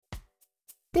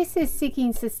This is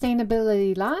Seeking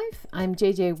Sustainability Live. I'm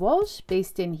JJ Walsh,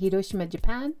 based in Hiroshima,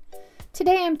 Japan.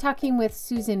 Today I'm talking with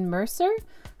Susan Mercer,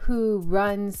 who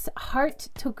runs Heart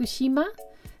Tokushima,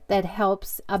 that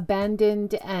helps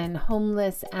abandoned and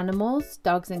homeless animals,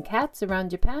 dogs and cats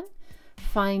around Japan,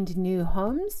 find new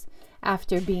homes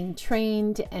after being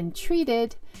trained and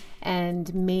treated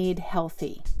and made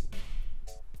healthy.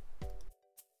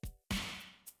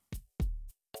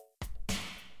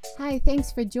 Hi,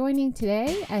 thanks for joining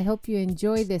today. I hope you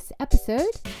enjoy this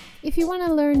episode. If you want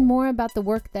to learn more about the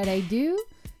work that I do,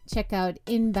 check out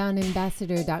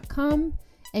inboundambassador.com,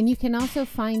 and you can also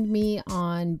find me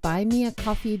on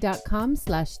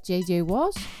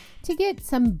buymeacoffee.com/JJWalsh to get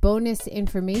some bonus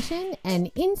information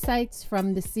and insights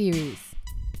from the series.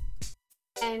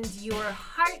 And your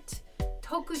Heart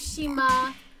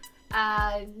Tokushima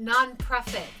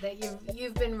nonprofit that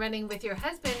you've been running with your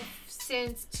husband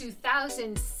since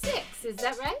 2006, is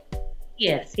that right?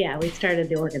 Yes, we started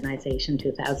the organization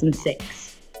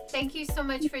 2006. Thank you so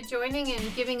much for joining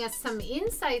and giving us some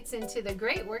insights into the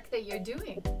great work that you're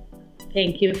doing.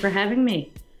 Thank you for having me.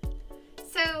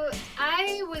 So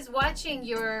I was watching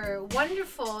your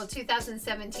wonderful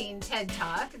 2017 TED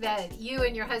Talk that you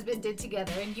and your husband did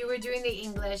together, and you were doing the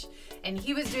English and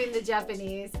he was doing the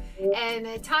Japanese,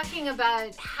 and talking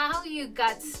about how you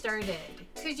got started.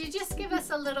 Could you just give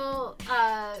us a little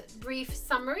brief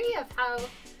summary of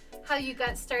how you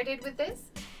got started with this?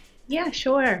 Yeah,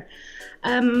 sure.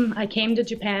 I came to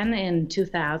Japan in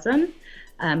 2000.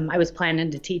 I was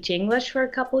planning to teach English for a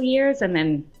couple years and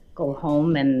then go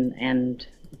home and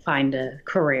find a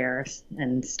career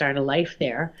and start a life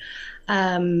there.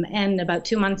 And about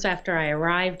 2 months after I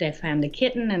arrived, I found a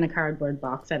kitten in a cardboard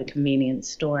box at a convenience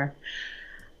store.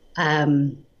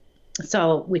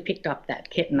 So we picked up that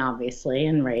kitten, obviously,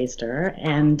 and raised her,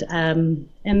 and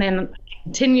then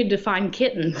continued to find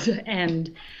kittens.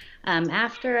 And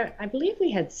after, I believe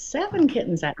we had 7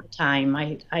 kittens at the time,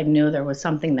 I knew there was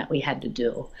something that we had to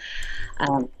do.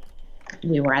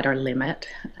 We were at our limit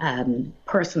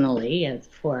personally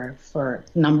for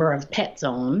number of pets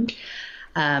owned.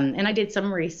 And I did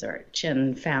some research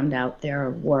and found out there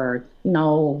were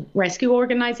no rescue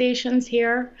organizations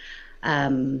here,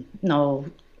 no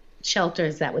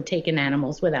shelters that would take in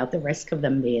animals without the risk of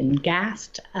them being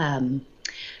gassed.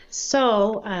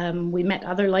 So we met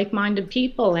other like-minded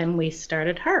people and we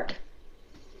started Heart.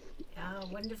 Oh,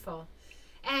 wonderful.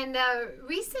 And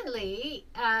recently,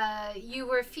 you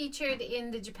were featured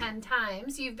in the Japan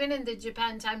Times. You've been in the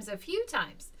Japan Times a few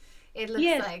times, it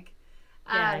looks like,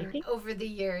 over the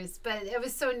years. But it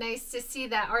was so nice to see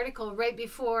that article right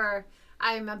before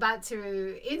I'm about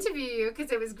to interview you,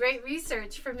 because it was great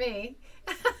research for me.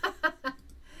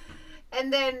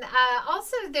 And then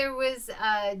also there was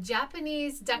a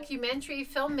Japanese documentary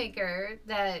filmmaker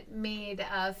that made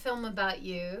a film about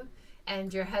you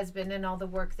and your husband and all the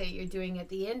work that you're doing at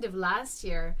the end of last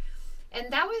year.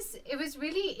 And it was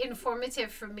really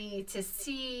informative for me to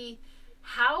see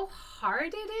how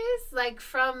hard it is, like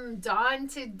from dawn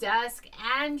to dusk,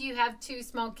 and you have 2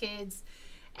 small kids,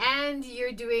 and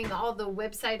you're doing all the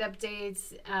website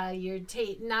updates. You're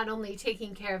not only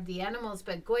taking care of the animals,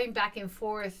 but going back and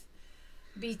forth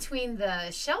between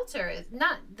the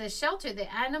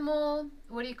animal,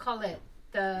 what do you call it?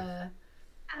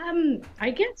 I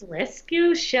guess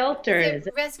rescue shelter. Is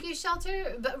it rescue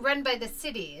shelter, but run by the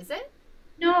city, is it?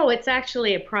 No, it's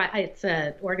actually it's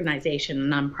an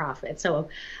organization, a nonprofit. So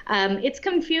it's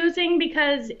confusing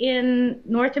because in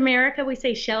North America we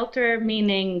say shelter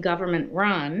meaning government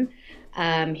run.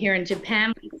 Here in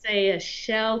Japan we say a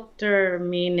shelter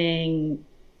meaning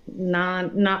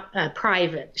not a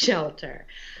private shelter.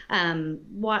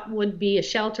 What would be a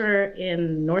shelter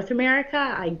in North America,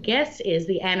 I guess, is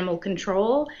the animal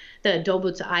control, the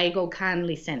Dobutsu Aigo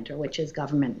Kanri Center, which is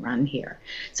government run here.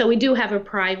 So we do have a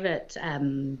private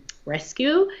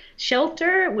rescue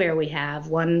shelter where we have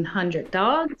 100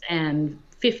 dogs and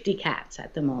 50 cats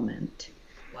at the moment.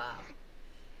 Wow.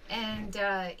 And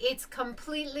it's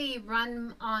completely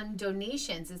run on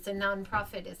donations. It's a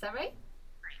nonprofit, is that right?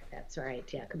 That's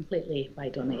right, yeah, completely by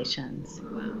donations.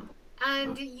 Wow.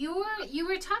 And you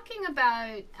were talking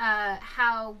about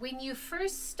how when you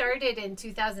first started in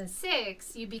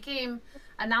 2006, you became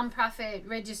a nonprofit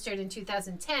registered in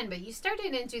 2010, but you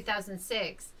started in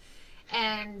 2006.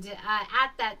 And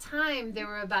at that time, there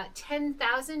were about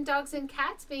 10,000 dogs and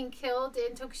cats being killed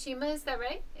in Tokushima, is that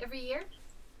right, every year?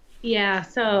 Yeah,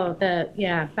 so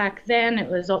back then it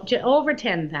was over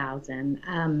 10,000.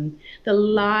 The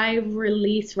live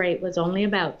release rate was only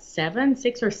about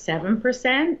 6 or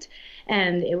 7%,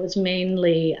 and it was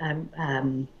mainly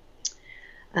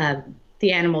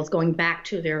the animals going back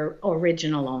to their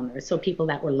original owners, so people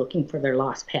that were looking for their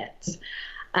lost pets.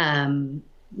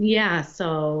 Yeah,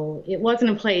 so it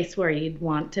wasn't a place where you'd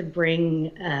want to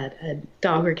bring a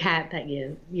dog or cat that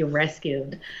you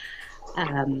rescued.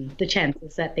 The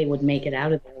chances that they would make it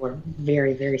out of there were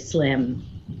very, very slim.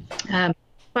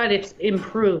 But it's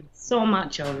improved so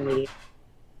much over the years,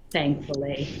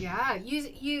 thankfully. Yeah,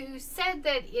 you said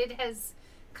that it has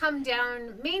come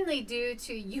down mainly due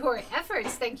to your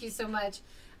efforts. Thank you so much.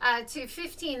 To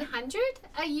 1,500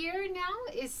 a year now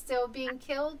is still being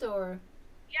killed, or?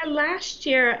 Yeah, last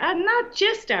year, not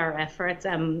just our efforts.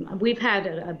 We've had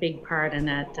a big part in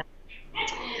it.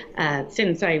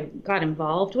 Since I got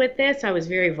involved with this, I was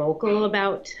very vocal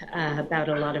about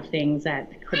a lot of things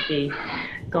that could be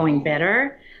going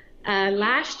better.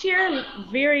 Last year,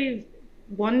 very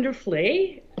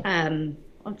wonderfully,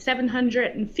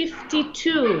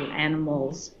 752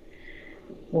 animals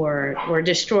were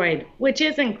destroyed, which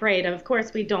isn't great. Of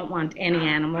course, we don't want any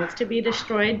animals to be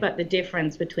destroyed, but the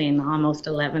difference between almost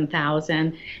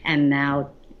 11,000 and now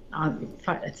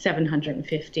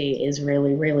 750 is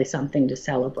really, really something to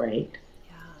celebrate.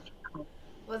 Yeah.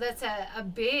 Well, that's a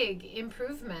big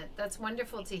improvement. That's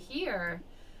wonderful to hear.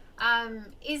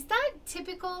 Is that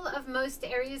typical of most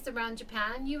areas around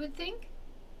Japan, you would think?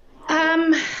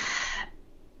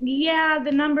 Yeah,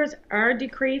 the numbers are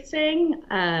decreasing.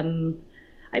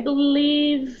 I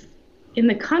believe in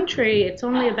the country it's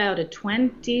only about a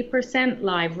 20%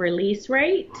 live release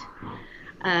rate.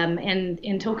 And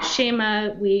in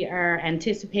Tokushima, we are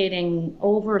anticipating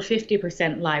over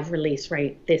 50% live release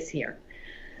rate this year.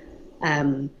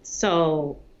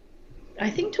 So I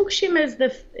think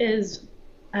Tokushima is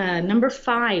number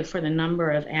 5 for the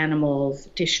number of animals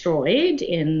destroyed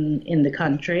in the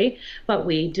country, but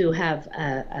we do have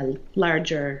a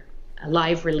larger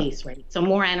live release rate. So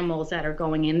more animals that are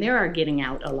going in there are getting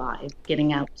out alive,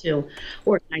 getting out to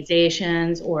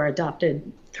organizations or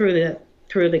adopted through the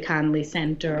Conley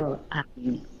Center,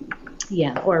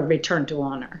 or return to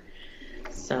owner.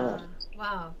 So.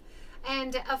 Wow.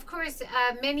 And of course,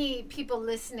 many people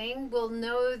listening will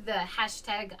know the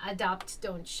hashtag Adopt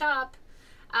Don't Shop.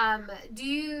 Do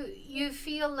you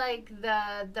feel like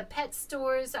the pet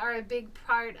stores are a big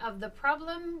part of the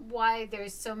problem? Why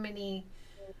there's so many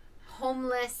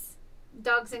homeless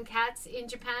dogs and cats in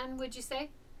Japan, would you say?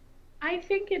 I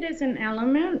think it is an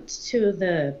element to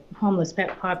the homeless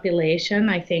pet population.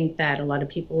 I think that a lot of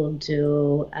people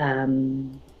do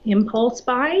impulse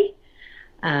buy.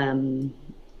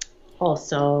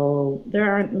 Also,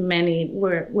 there aren't many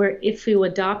where if you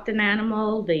adopt an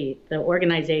animal, the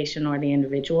organization or the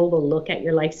individual will look at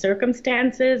your life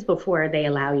circumstances before they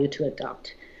allow you to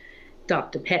adopt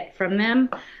a pet from them.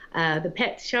 The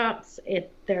pet shops,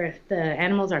 the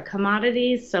animals are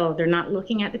commodities, so they're not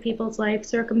looking at the people's life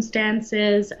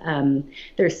circumstances.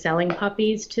 They're selling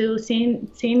puppies to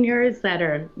seniors that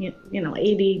are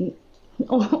 80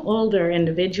 older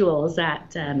individuals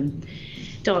that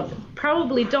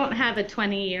probably don't have a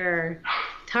 20-year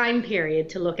time period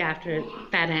to look after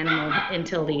that animal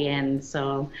until the end.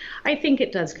 So I think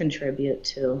it does contribute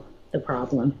to the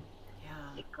problem.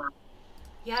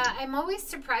 Yeah, I'm always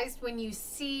surprised when you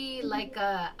see like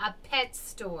a pet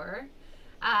store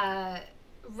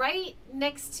right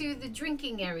next to the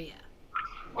drinking area,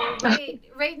 or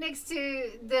right next to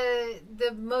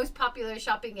the most popular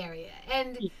shopping area.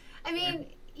 And I mean,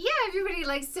 yeah, everybody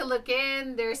likes to look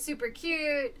in. They're super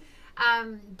cute.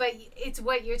 But it's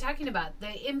what you're talking about,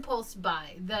 the impulse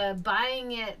buy, the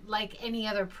buying it like any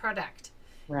other product.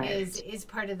 Right. is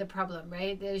part of the problem,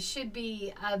 right? There should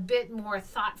be a bit more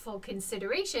thoughtful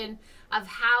consideration of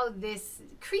how this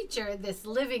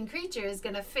living creature is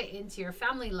going to fit into your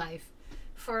family life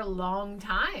for a long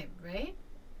time, right?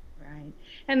 Right.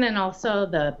 And then also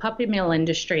the puppy mill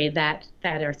industry that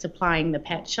are supplying the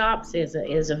pet shops is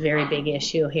a very big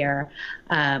issue here.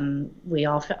 We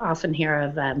often hear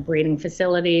of breeding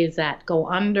facilities that go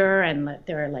under, and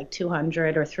there are like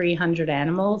 200 or 300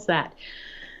 animals that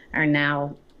are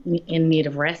now in need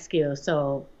of rescue.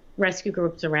 So rescue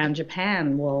groups around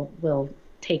Japan will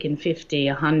take in 50,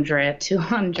 100,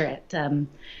 200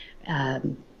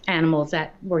 animals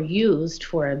that were used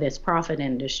for this profit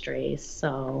industry.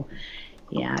 So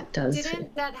yeah, it does.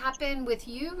 Didn't that happen with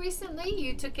you recently?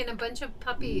 You took in a bunch of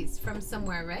puppies from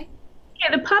somewhere, right?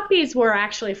 Yeah, the puppies were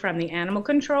actually from the animal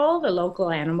control, the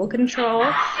local animal control.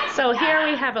 So here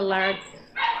we have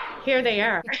here they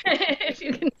are, if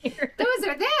you can hear them. Those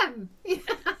are them.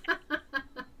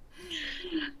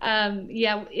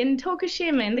 Yeah, in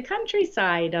Tokushima, in the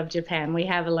countryside of Japan, we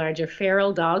have a larger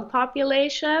feral dog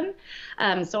population.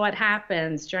 So what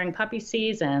happens during puppy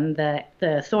season, the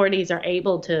authorities are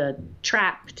able to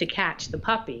trap to catch the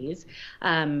puppies.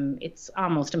 It's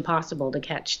almost impossible to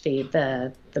catch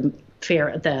the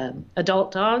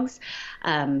adult dogs.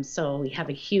 So we have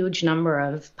a huge number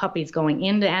of puppies going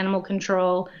into animal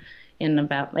control in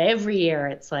about every year.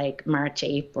 It's like March,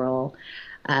 April.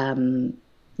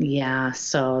 Yeah,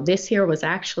 so this year was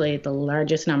actually the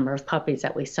largest number of puppies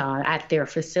that we saw at their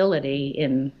facility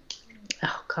in,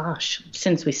 oh gosh,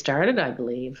 since we started, I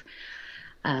believe.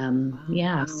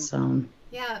 Yeah, so.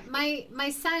 Yeah, my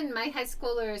son, my high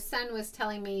schooler son was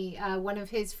telling me one of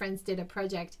his friends did a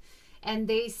project, and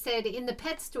they said in the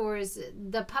pet stores,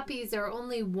 the puppies are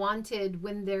only wanted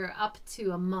when they're up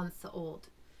to a month old.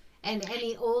 And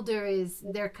any older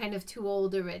they're kind of too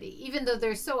old already, even though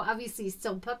they're so obviously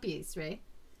still puppies, right?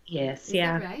 Yes, Is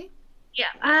yeah. that right?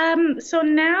 Yeah. So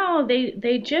now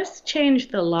they just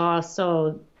changed the law,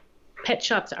 so pet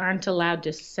shops aren't allowed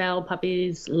to sell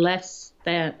puppies less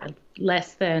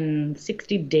than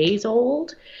 60 days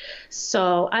old.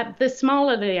 So the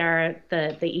smaller they are,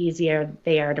 the easier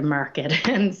they are to market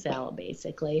and sell,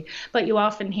 basically. But you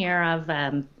often hear of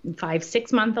 5,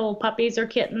 6 month old puppies or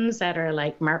kittens that are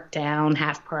like marked down,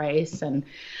 half price and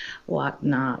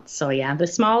whatnot. So yeah, the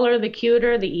smaller, the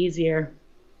cuter, the easier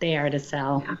they are to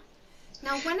sell. Yeah.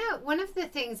 Now, one of the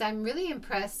things I'm really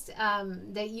impressed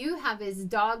that you have is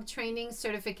dog training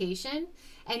certification,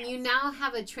 and you now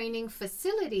have a training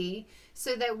facility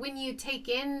so that when you take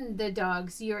in the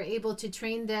dogs, you're able to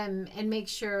train them and make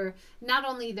sure not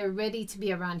only they're ready to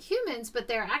be around humans, but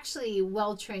they're actually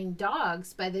well-trained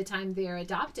dogs by the time they're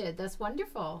adopted. That's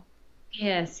wonderful.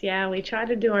 Yes, yeah, we try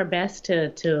to do our best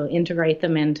to integrate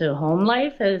them into home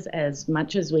life as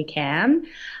much as we can.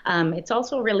 It's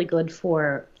also really good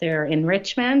for their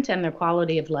enrichment and their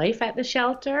quality of life at the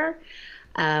shelter,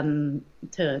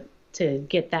 to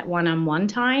get that one-on-one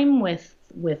time with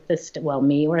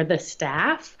me or the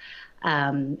staff,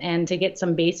 and to get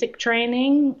some basic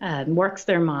training, works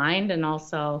their mind, and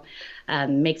also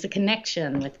makes a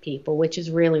connection with people, which is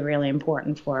really, really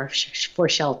important for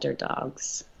shelter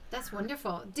dogs. That's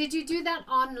wonderful. Did you do that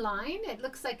online? It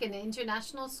looks like an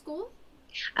international school.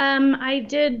 I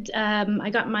did. I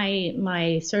got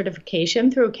my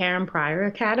certification through Karen Pryor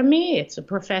Academy. It's a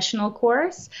professional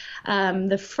course.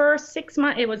 The first 6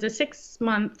 months, it was a 6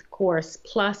 month course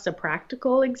plus a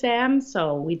practical exam.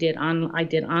 So I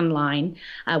did online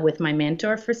with my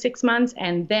mentor for 6 months,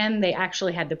 and then they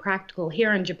actually had the practical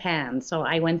here in Japan. So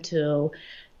I went to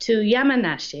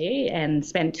Yamanashi and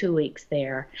spent 2 weeks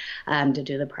there to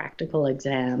do the practical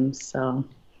exams. So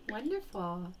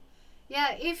wonderful.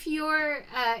 Yeah, if you're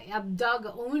a dog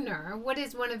owner, what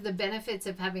is one of the benefits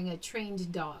of having a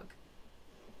trained dog?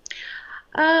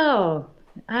 Oh,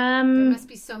 there must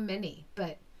be so many,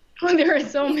 but there are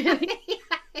so many.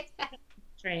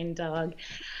 Trained dog.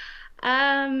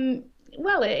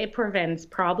 Well, it prevents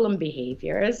problem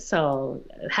behaviors. So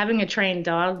having a trained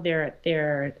dog,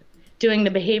 they're doing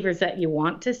the behaviors that you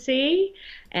want to see,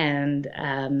 and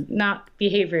not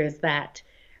behaviors that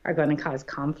are going to cause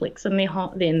conflicts in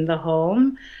the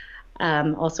home.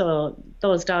 Also,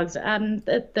 those dogs,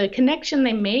 the connection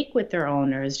they make with their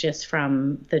owners just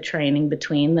from the training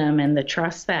between them and the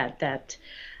trust that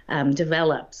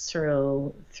develops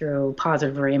through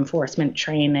positive reinforcement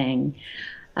training.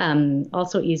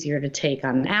 Also easier to take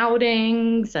on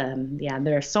outings. Yeah,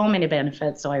 there are so many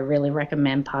benefits. So I really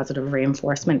recommend positive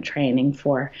reinforcement training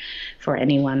for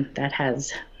anyone that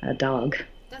has a dog.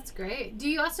 That's great. Do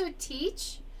you also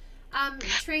teach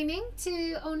training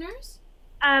to owners?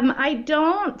 I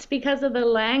don't, because of the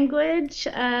language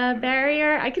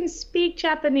barrier. I can speak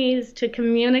Japanese to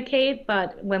communicate,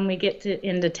 but when we get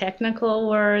into technical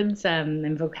words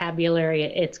and vocabulary,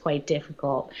 it's quite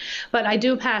difficult. But I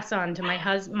do pass on to my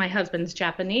husband's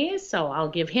Japanese, so I'll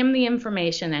give him the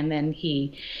information, and then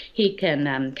he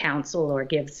can counsel or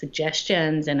give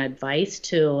suggestions and advice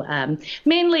to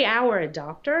mainly our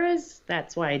adopters.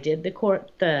 That's why I did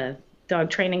the dog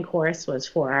training course was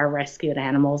for our rescued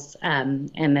animals,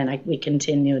 and then we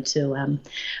continue to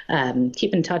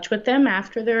keep in touch with them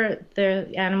after their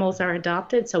animals are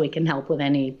adopted, so we can help with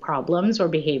any problems or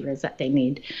behaviors that they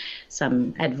need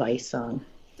some advice on.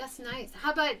 That's nice.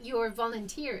 How about your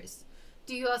volunteers?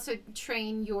 Do you also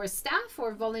train your staff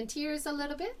or volunteers a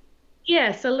little bit?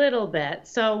 Yes, a little bit.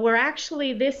 So we're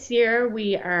actually, this year,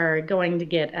 we are going to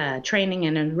get a training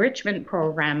and enrichment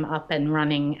program up and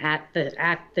running at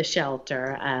the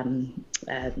shelter on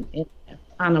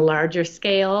a larger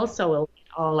scale. So we'll get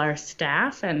all our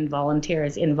staff and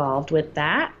volunteers involved with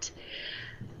that.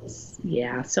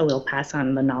 Yeah, so we'll pass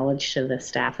on the knowledge to the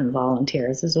staff and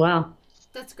volunteers as well.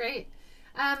 That's great.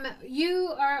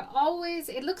 You are always,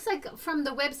 it looks like from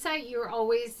the website, you're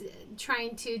always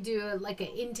trying to do like an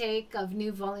intake of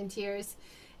new volunteers.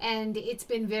 And it's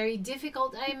been very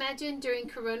difficult, I imagine, during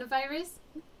coronavirus.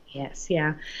 Yes,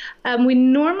 yeah. We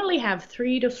normally have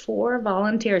 3 to 4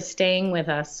 volunteers staying with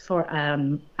us for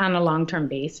on a long-term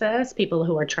basis, people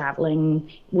who are traveling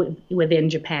within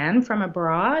Japan from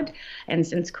abroad. And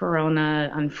since Corona,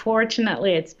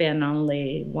 unfortunately, it's been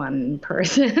only one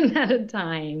person at a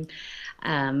time.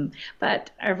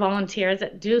 But our volunteers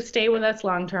that do stay with us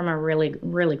long-term are really,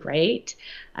 really great.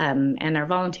 And our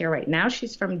volunteer right now,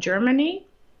 she's from Germany.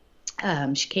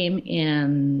 She came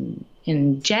in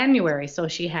January, so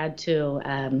she had to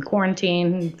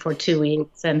quarantine for 2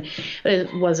 weeks, and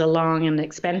it was a long and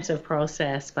expensive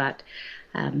process. But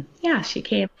yeah, she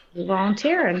came to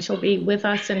volunteer, and she'll be with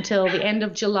us until the end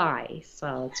of July.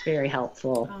 So it's very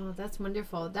helpful. Oh, that's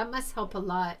wonderful. That must help a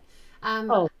lot. Um,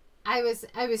 Oh, I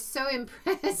was so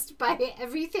impressed by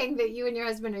everything that you and your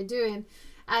husband are doing.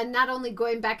 Not only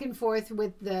going back and forth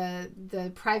with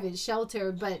the private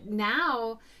shelter, but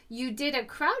now you did a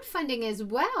crowdfunding as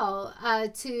well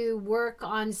to work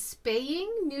on spaying,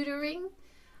 neutering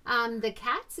the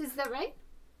cats. Is that right?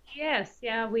 yes,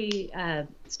 yeah. We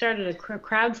started a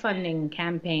crowdfunding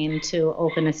campaign to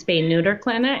open a spay neuter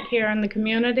clinic here in the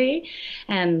community,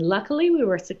 and luckily we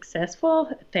were successful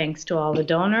thanks to all the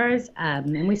donors.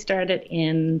 And we started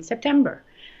in September.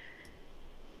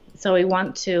 So we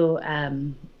want to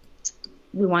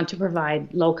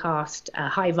provide low cost,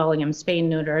 high volume spay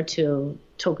neuter to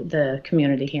the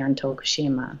community here in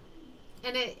Tokushima.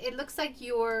 And it looks like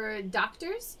your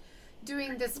doctors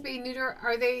doing the spay neuter,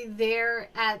 are they there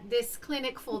at this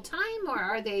clinic full time, or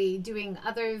are they doing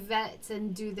other vets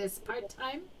and do this part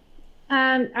time?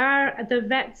 The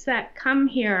vets that come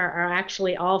here are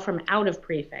actually all from out of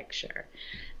prefecture.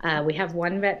 We have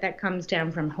one vet that comes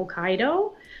down from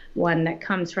Hokkaido, one that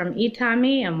comes from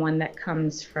Itami, and one that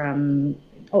comes from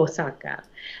Osaka.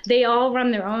 They all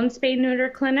run their own spay neuter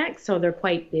clinics, so they're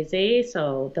quite busy.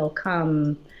 So they'll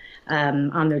come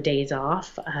on their days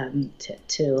off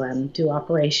to do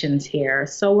operations here.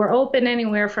 So we're open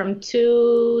anywhere from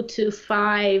 2 to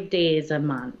 5 days a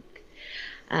month.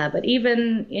 But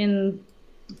even in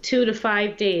 2 to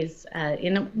 5 days,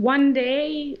 in one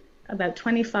day, about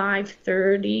 25,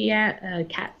 30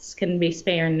 cats can be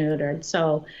spay or neutered.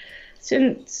 So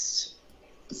since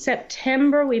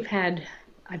September, we've had,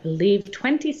 I believe,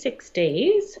 26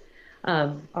 days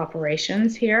of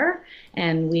operations here,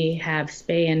 and we have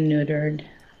spay and neutered,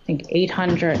 I think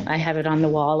 800, I have it on the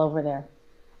wall over there,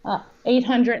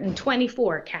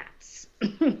 824 cats.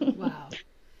 Wow.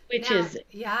 Which Now, is,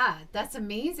 yeah, that's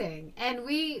amazing. And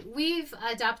we've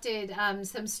adopted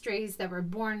some strays that were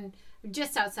born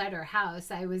just outside our house.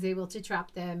 I was able to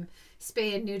trap them,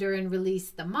 spay and neuter, and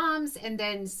release the moms, and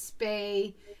then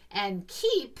spay and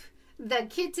keep the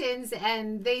kittens.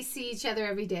 And they see each other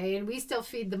every day, and we still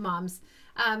feed the moms.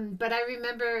 But I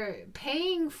remember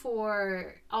paying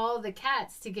for all the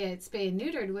cats to get spay and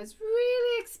neutered was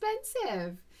really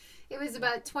expensive. It was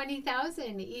about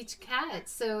 20,000 each cat.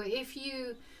 So if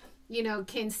you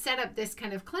can set up this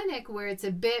kind of clinic where it's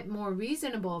a bit more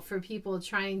reasonable for people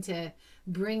trying to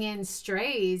bring in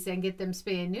strays and get them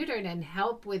spay and neutered and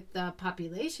help with the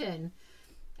population.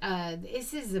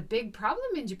 This is a big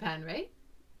problem in Japan, right?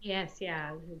 yes,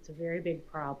 yeah, it's a very big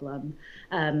problem.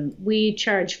 We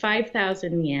charge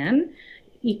 5,000 yen,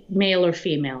 male or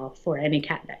female, for any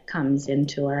cat that comes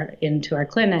into our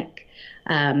clinic.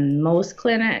 Most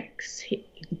clinics,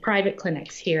 private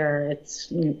clinics here,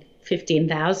 it's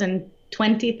 15,000,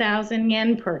 20,000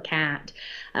 yen per cat.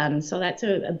 So that's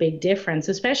a big difference,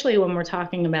 especially when we're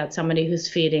talking about somebody who's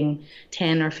feeding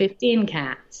 10 or 15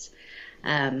 cats.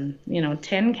 10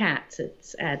 cats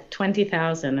it's at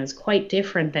 20,000 is quite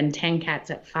different than 10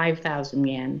 cats at 5,000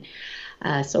 yen.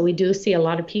 So we do see a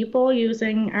lot of people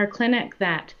using our clinic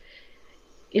that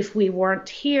if we weren't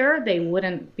here, they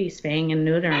wouldn't be spaying and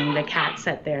neutering the cats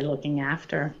that they're looking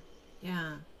after.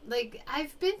 Yeah. Like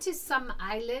I've been to some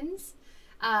islands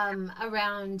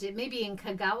around maybe in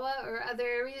Kagawa or other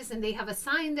areas, and they have a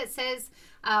sign that says,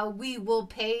 we will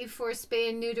pay for spay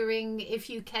and neutering if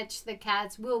you catch the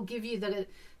cats. We'll give you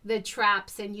the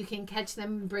traps and you can catch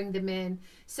them and bring them in.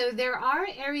 So there are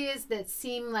areas that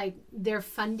seem like they're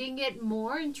funding it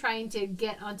more and trying to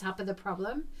get on top of the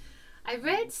problem. I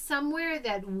read somewhere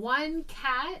that one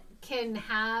cat can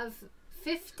have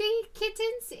 50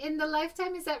 kittens in the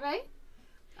lifetime. Is that right?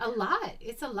 A lot.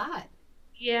 It's a lot.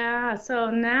 Yeah,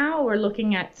 so now we're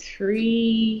looking at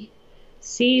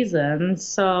seasons.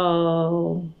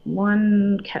 So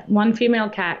one female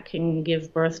cat can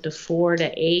give birth to 4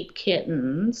 to 8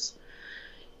 kittens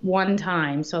one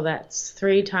time. So that's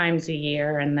 3 times a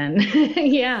year, and then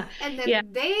yeah, And then yeah,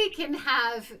 they can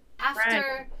have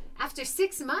right. after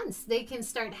 6 months they can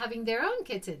start having their own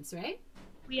kittens, right?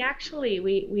 We actually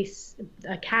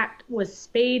a cat was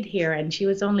spayed here, and she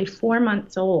was only 4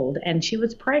 months old, and she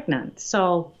was pregnant.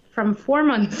 So from 4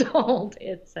 months old,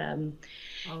 it's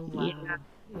Oh yeah. wow.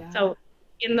 Yeah. So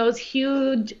in those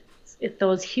huge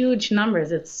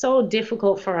numbers, it's so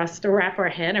difficult for us to wrap our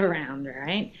head around,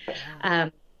 right? Yeah.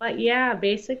 But yeah,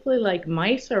 basically like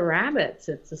mice or rabbits,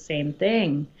 it's the same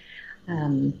thing.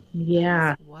 That is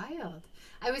Yeah. wild.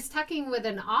 I was talking with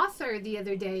an author the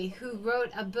other day who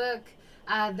wrote a book,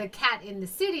 The Cat in the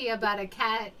City, about a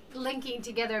cat linking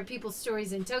together people's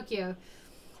stories in Tokyo.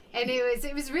 And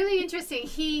it was really interesting.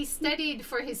 He studied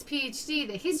for his PhD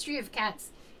the history of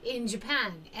cats in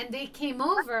Japan, and they came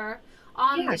over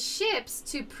on Yeah. the ships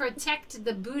to protect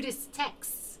the Buddhist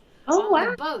texts Oh on the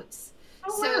wow. boats.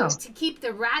 Oh So wow. to keep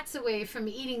the rats away from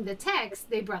eating the text,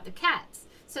 they brought the cats.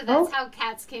 So that's Oh, how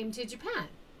cats came to Japan.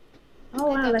 oh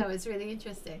I wow. thought that was really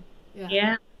interesting. Yeah.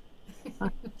 Yeah.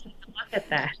 I'll look at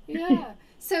that. Yeah.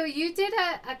 So you did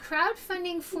a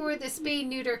crowdfunding for the spay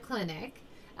neuter clinic.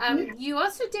 Yeah. You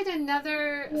also did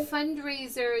another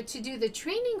fundraiser to do the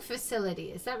training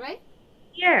facility. Is that right?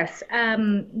 Yes,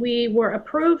 we were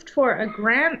approved for a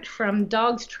grant from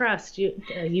Dogs Trust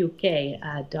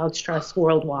UK, Dogs Trust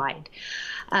Worldwide,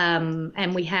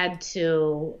 and we had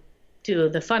to do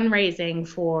the fundraising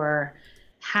for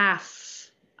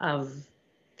half of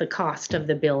the cost of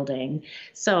the building.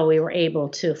 So we were able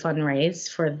to fundraise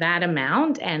for that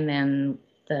amount, and then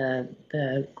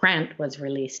the grant was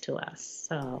released to us.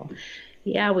 So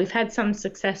yeah, we've had some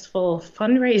successful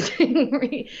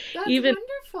fundraising, That's even.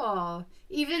 wonderful.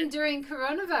 Even during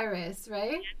coronavirus,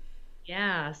 right?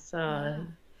 Yeah, so I Yeah.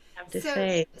 have to So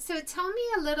say, so tell me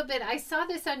a little bit. I saw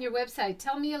this on your website.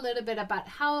 Tell me a little bit about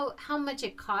how much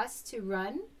it costs to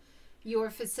run your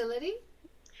facility.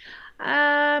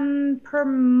 per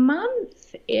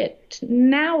month, it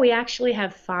now we actually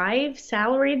have 5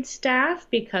 salaried staff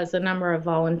because the number of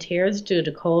volunteers due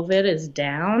to COVID is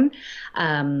down.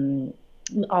 Um,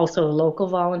 Also, local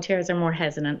volunteers are more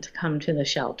hesitant to come to the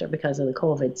shelter because of the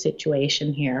COVID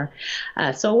situation here.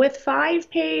 So, with 5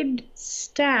 paid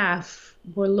staff,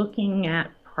 we're looking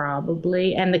at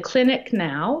probably, and the clinic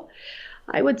now,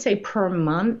 I would say per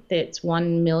month it's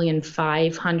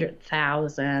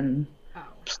 1,500,000 Oh,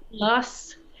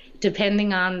 plus,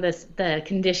 depending on the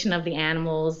condition of the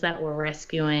animals that we're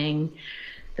rescuing,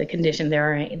 the condition they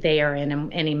are in,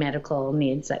 and any medical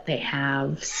needs that they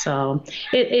have. So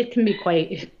it can be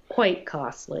quite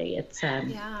costly. It's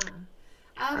yeah.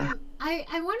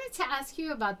 I wanted to ask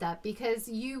you about that because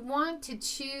you want to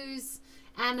choose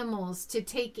animals to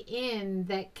take in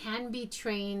that can be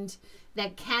trained,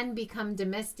 that can become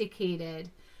domesticated.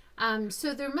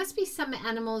 So there must be some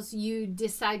animals you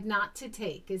decide not to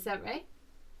take. Is that right?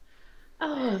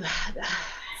 oh,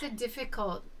 It's a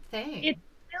difficult it thing.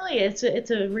 really is.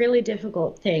 It's a really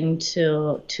difficult thing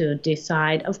to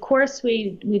decide. Of course,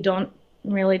 we don't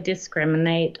really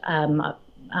discriminate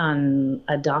on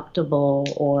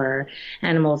adoptable or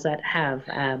animals that have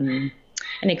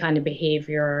any kind of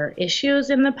behavior issues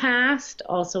in the past.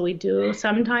 Also, we do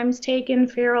sometimes take in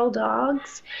feral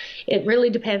dogs. It really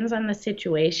depends on the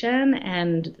situation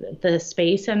and the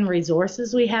space and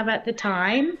resources we have at the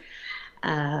time.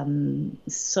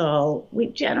 So we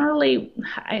generally,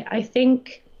 I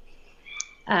think,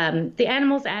 the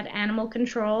animals at animal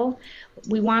control,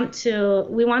 we want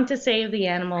to save the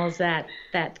animals that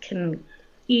can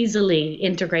easily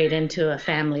integrate into a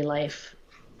family life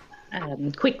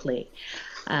quickly,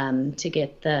 to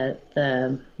get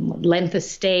the length of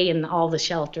stay in all the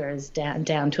shelters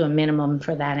down to a minimum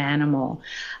for that animal.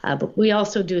 But we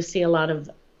also do see a lot of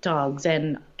dogs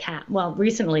and well,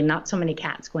 recently not so many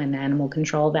cats go into animal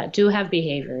control that do have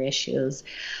behavior issues,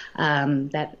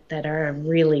 that are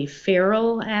really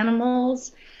feral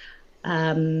animals.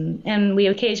 And we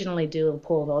occasionally do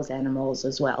pull those animals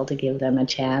as well to give them a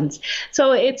chance.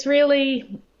 So it's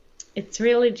really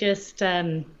just,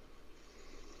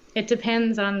 it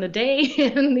depends on the day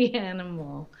and the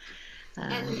animal.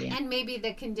 Yeah. And maybe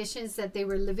the conditions that they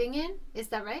were living in. Is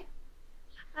that right?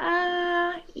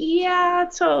 Yeah.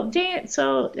 So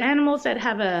animals that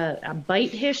have a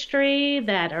bite history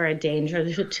that are a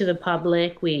danger to the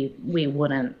public, we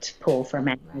wouldn't pull from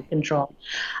animal Right. control.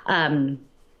 Um,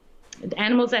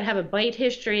 animals that have a bite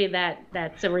history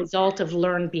that's a result of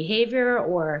learned behavior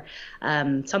or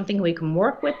something we can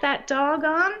work with that dog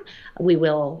on, we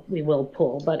will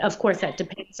pull. But of course, that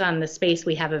depends on the space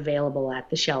we have available at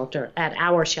the shelter, at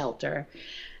our shelter,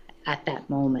 at that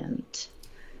moment.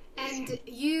 And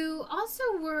you also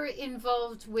were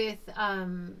involved with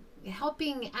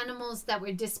helping animals that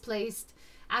were displaced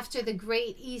after the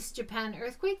Great East Japan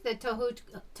earthquake, the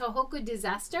Tohoku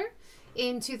disaster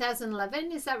in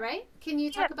 2011. Is that right? Can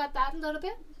you talk about that a little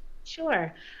bit?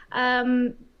 Sure.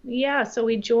 Yeah, so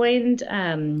we joined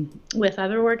with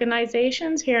other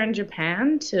organizations here in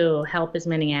Japan to help as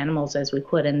many animals as we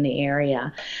could in the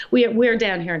area. We're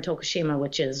down here in Tokushima,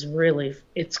 which is really,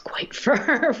 it's quite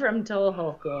far from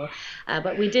Tohoku.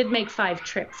 But we did make 5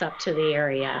 trips up to the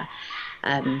area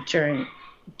during,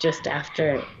 just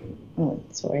after, oh,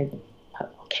 sorry,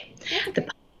 okay, the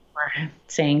were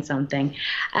saying something.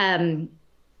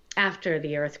 After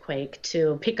the earthquake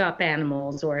to pick up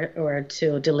animals or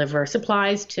to deliver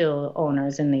supplies to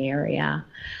owners in the area.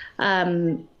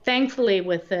 Thankfully,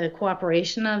 with the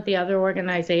cooperation of the other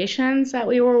organizations that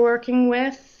we were working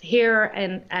with here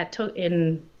and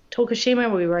in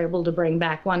Tokushima, we were able to bring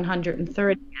back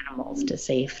 130 animals to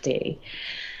safety.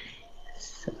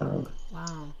 So.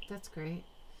 Wow, that's great.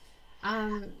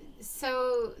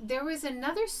 So there was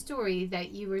another story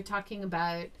that you were talking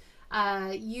about.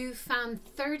 You found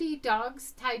 30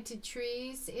 dogs tied to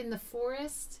trees in the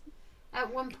forest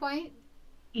at one point?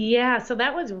 Yeah, so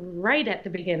that was right at the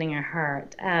beginning of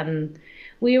HEART.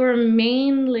 We were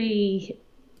mainly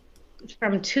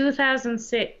from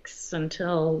 2006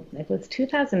 until it was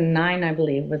 2009, I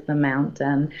believe, was the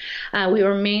mountain. We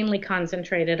were mainly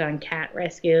concentrated on cat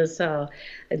rescues, so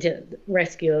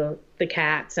rescue the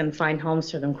cats and find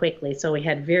homes for them quickly. So we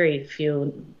had very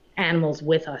few animals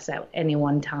with us at any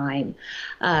one time.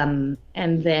 And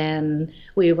then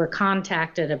we were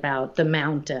contacted about the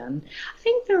mountain. I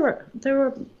think there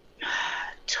were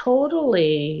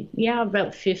totally,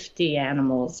 about 50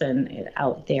 animals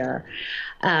out there.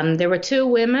 There were 2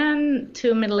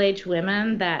 middle-aged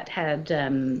women that had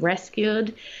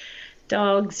rescued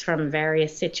dogs from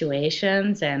various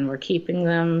situations and were keeping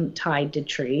them tied to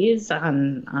trees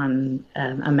on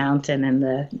a mountain in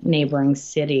the neighboring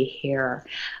city here.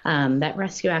 That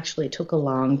rescue actually took a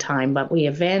long time, but we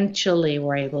eventually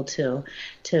were able to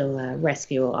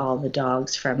rescue all the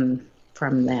dogs from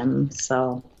them.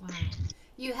 So. Wow.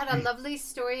 You had a lovely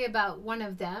story about one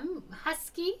of them,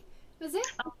 Husky, was it?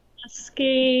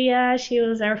 Husky, yeah, she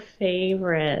was our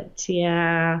favorite.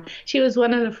 Yeah, she was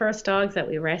one of the first dogs that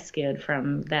we rescued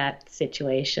from that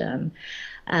situation.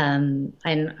 And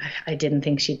I didn't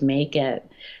think she'd make it.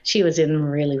 She was in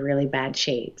really, really bad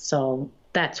shape. So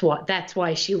that's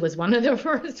why she was one of the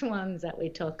first ones that we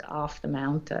took off the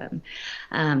mountain.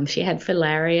 She had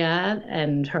filaria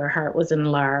and her heart was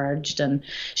enlarged and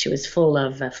she was full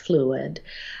of fluid.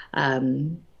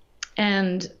 And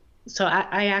so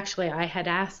I had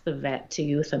asked the vet to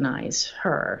euthanize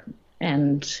her,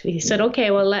 and he said,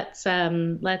 "Okay, well let's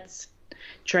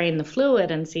drain the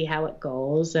fluid and see how it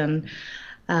goes." And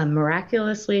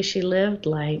miraculously, she lived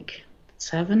like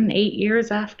 7-8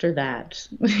 years after that.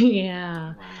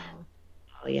 Yeah. Wow.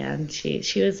 Oh yeah, and she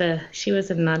was a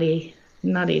nutty,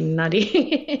 nutty,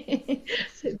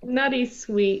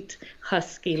 sweet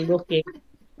husky looking.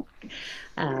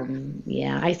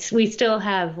 We still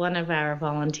have one of our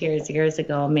volunteers years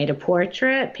ago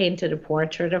painted a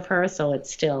portrait of her, so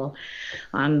it's still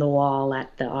on the wall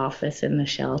at the office in the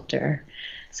shelter.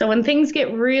 So when things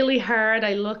get really hard,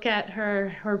 I look at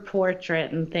her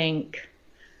portrait and think,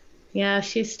 yeah,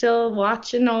 she's still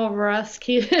watching over us,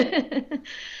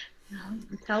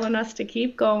 telling us to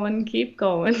keep going.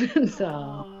 So.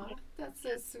 Aw, that's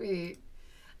so sweet.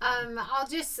 I'll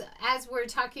just, as we're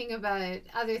talking about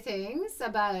other things,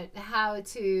 about how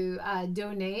to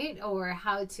donate or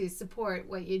how to support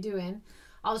what you're doing,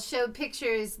 I'll show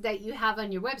pictures that you have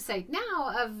on your website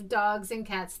now of dogs and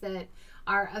cats that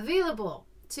are available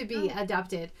to be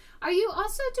adopted. Are you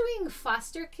also doing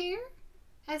foster care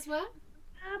as well?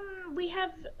 We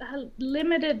have a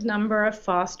limited number of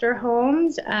foster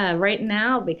homes right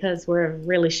now because we're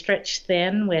really stretched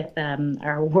thin with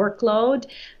our workload.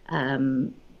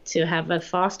 To have a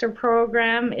foster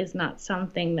program is not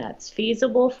something that's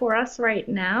feasible for us right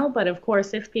now. But of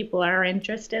course, if people are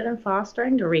interested in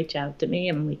fostering, to reach out to me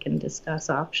and we can discuss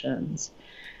options.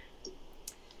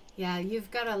 Yeah,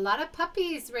 you've got a lot of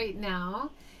puppies right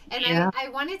now. And Yeah. I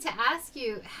wanted to ask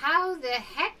you, how the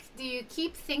heck do you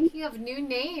keep thinking of new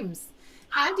names?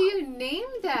 How do you name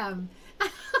them?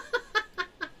 I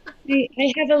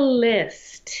have a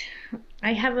list.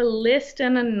 I have a list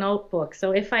and a notebook.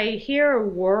 So if I hear a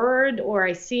word or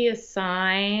I see a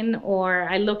sign or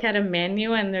I look at a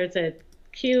menu and there's a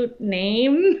cute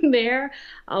name there,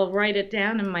 I'll write it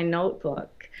down in my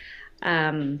notebook.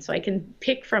 So I can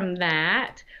pick from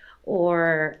that,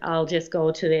 or I'll just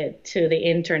go to the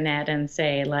internet and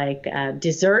say like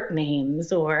dessert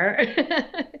names or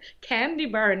candy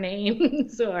bar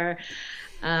names or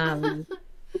um,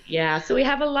 yeah, so we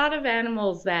have a lot of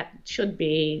animals that should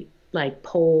be like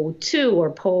pole 2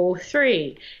 or pole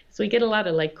 3. So we get a lot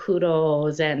of like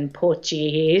kudos and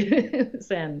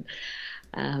pochis and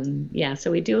yeah,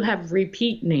 so we do have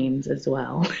repeat names as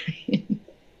well.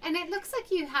 And it looks like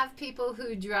you have people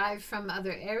who drive from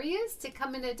other areas to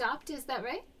come and adopt. Is that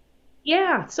right?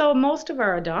 Yeah, so most of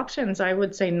our adoptions, I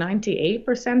would say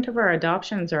 98% of our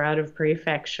adoptions are out of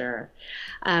prefecture.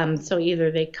 So either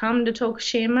they come to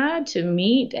Tokushima to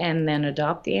meet and then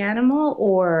adopt the animal,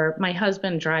 or my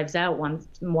husband drives out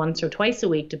once or twice a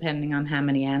week, depending on how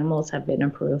many animals have been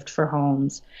approved for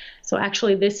homes. So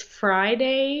actually, this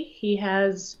Friday,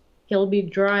 he'll be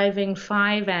driving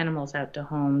 5 animals out to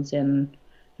homes in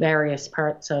various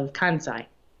parts of Kansai.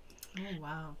 Oh,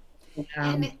 wow.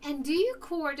 Um, And do you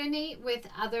coordinate with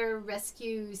other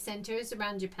rescue centers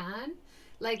around Japan?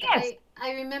 Like yes,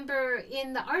 I remember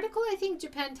in the article, I think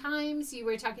Japan Times, you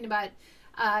were talking about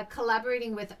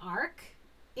collaborating with ARC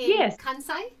in yes.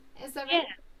 Kansai. Is that Yeah, right?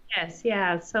 yes,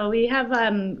 yeah. So we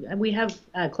have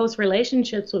close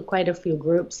relationships with quite a few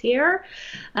groups here.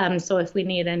 So if we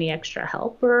need any extra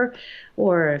help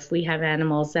or if we have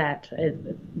animals that,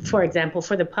 for example,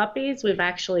 for the puppies, we've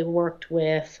actually worked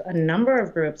with a number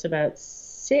of groups. About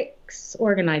 6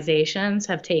 organizations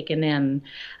have taken in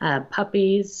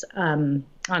puppies on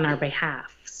our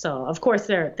behalf. So of course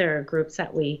there are groups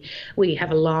that we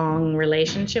have a long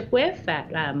relationship with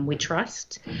that we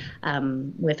trust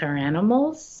with our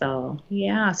animals. So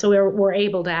yeah, so we're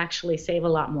able to actually save a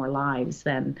lot more lives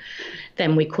than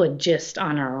we could just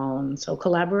on our own. So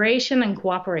collaboration and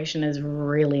cooperation is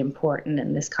really important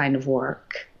in this kind of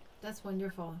work. That's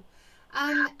wonderful.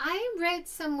 I read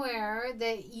somewhere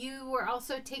that you were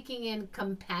also taking in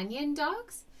companion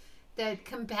dogs. That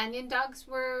companion dogs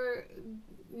were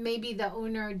maybe the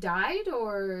owner died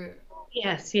or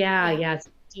Yes, yeah, yeah. yes.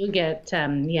 Do get,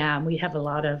 yeah, we have a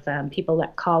lot of people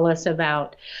that call us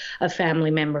about a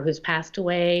family member who's passed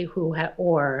away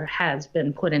or has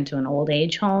been put into an old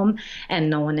age home and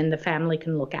no one in the family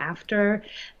can look after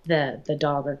the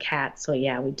dog or cat. So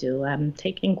yeah, we do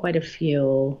taking quite a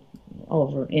few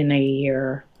over in a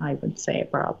year. I would say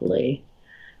probably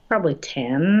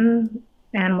 10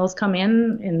 animals come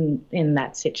in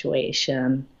that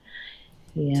situation.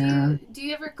 Yeah. Do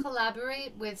you ever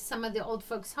collaborate with some of the old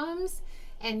folks' homes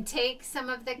and take some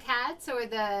of the cats or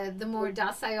the more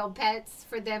docile pets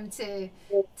for them to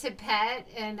pet?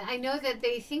 And I know that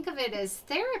they think of it as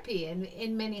therapy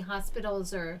in many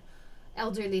hospitals or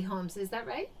elderly homes. Is that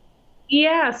right?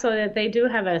 Yeah, so that they do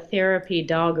have a therapy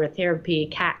dog or therapy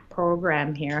cat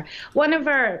program here. One of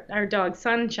our dog,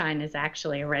 Sunshine, is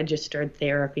actually a registered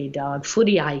therapy dog.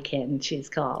 Furiaiken, she's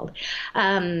called.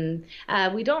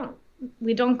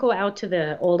 We don't go out to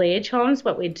the old age homes,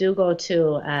 but we do go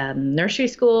to nursery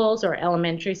schools or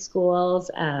elementary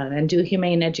schools and do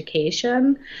humane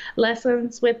education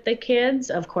lessons with the kids.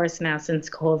 Of course, now since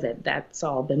COVID, that's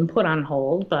all been put on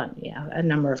hold, but yeah, a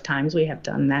number of times we have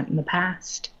done that in the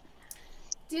past.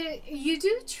 Do you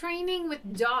do training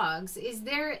with dogs? Is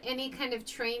there any kind of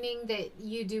training that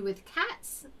you do with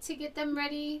cats to get them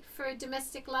ready for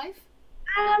domestic life?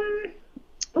 Um,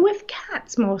 with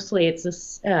cats, mostly it's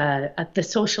this, the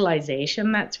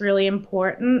socialization that's really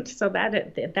important. So that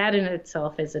in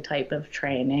itself is a type of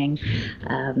training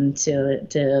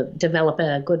to develop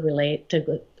a good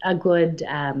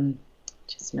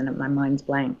just a minute, my mind's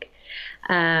blank.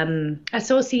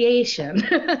 Association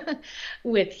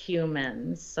with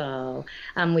humans. So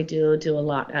we do a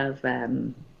lot of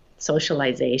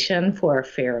socialization for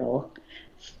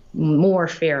more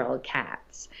feral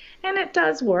cats. And it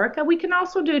does work. We can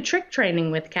also do trick training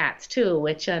with cats too,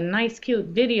 which a nice cute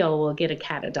video will get a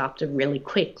cat adopted really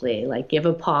quickly, like give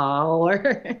a paw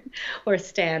or or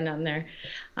stand on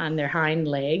their hind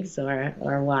legs or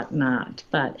whatnot.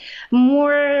 But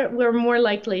we're more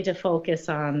likely to focus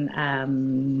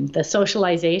on the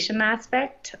socialization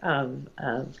aspect of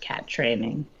cat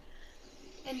training.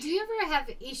 And do you ever have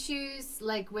issues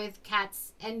like with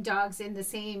cats and dogs in the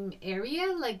same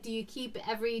area? Like, do you keep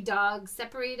every dog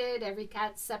separated, every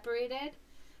cat separated?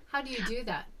 How do you do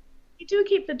that? We do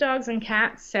keep the dogs and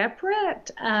cats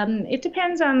separate. It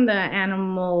depends on the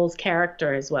animal's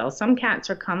character as well. Some cats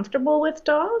are comfortable with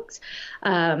dogs.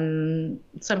 Some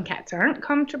cats aren't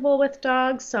comfortable with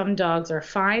dogs. Some dogs are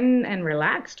fine and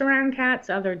relaxed around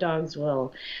cats. Other dogs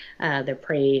will, their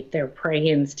prey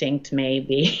instinct may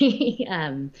be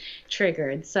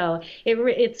triggered. So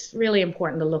it's really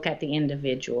important to look at the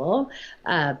individual.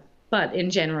 But in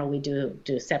general, we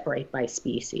do separate by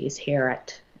species here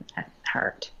at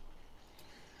Heart.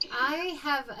 I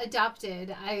have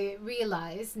adopted, I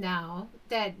realize now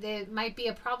that there might be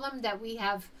a problem that we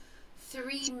have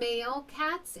 3 male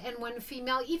cats and 1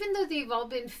 female, even though they've all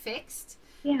been fixed.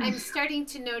 Yeah. I'm starting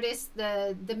to notice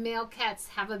the male cats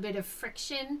have a bit of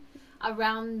friction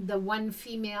around the 1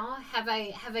 female. Have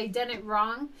I done it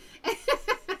wrong?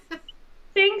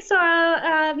 Think so.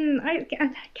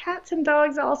 Cats and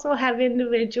dogs also have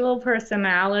individual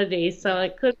personalities, so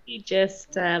it could be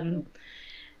just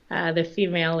the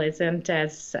female isn't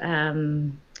as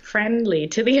friendly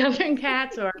to the other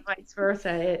cats, or vice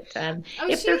versa.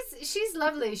 She's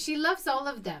lovely. She loves all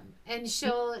of them, and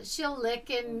she'll lick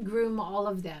and groom all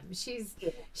of them.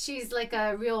 She's like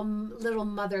a real little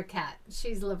mother cat.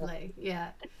 She's lovely.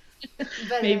 Yeah,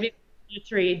 but maybe the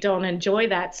 3 don't enjoy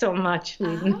that so much.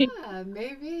 Maybe,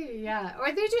 yeah,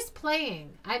 or they're just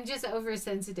playing. I'm just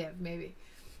oversensitive, maybe.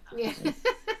 Yeah.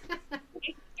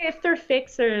 If they're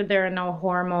fixed, there are no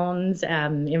hormones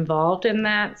involved in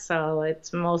that, so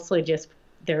it's mostly just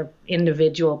their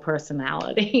individual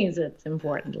personalities. It's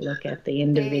important to look at the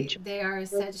individual. They are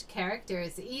such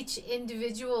characters. Each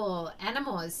individual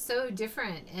animal is so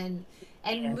different and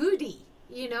moody.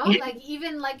 You know, like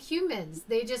even like humans,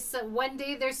 they just one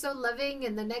day they're so loving,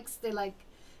 and the next they're like,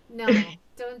 no,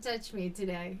 don't touch me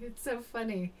today. It's so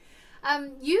funny.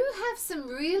 You have some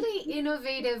really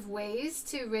innovative ways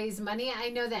to raise money. I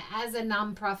know that as a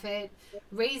nonprofit,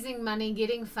 raising money,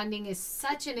 getting funding is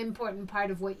such an important part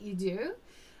of what you do.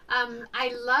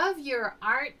 I love your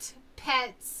Art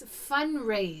Pets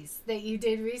fundraise that you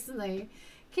did recently.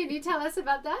 Can you tell us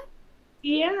about that?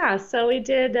 Yeah, so we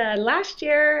did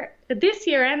this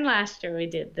year and last year we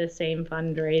did the same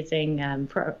fundraising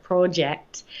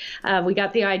project. We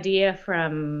got the idea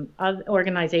from other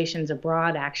organizations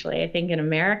abroad, actually. I think in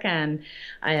America and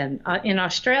in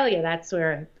Australia, that's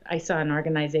where I saw an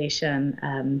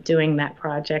organization doing that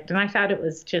project, and I thought it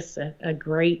was just a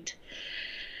great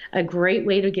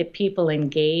way to get people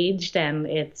engaged, and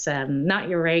it's not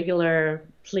your regular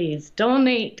please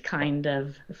donate kind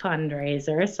of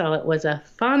fundraiser. So it was a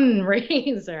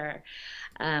fundraiser.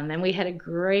 And we had a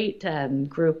great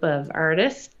group of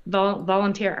artists,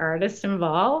 volunteer artists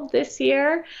involved this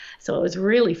year. So it was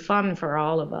really fun for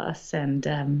all of us.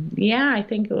 And yeah, I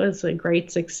think it was a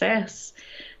great success.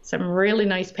 Some really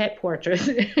nice pet portraits.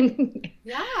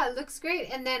 Yeah, it looks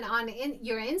great. And then on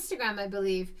your Instagram, I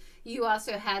believe, you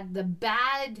also had the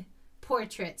bad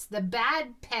portraits, the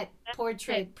bad pet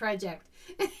portrait project.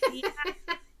 Yeah.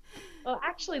 Well,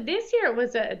 actually, this year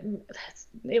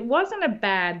it wasn't a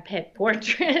bad pet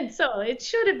portrait, so it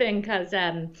should have been, because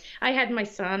I had my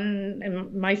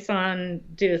son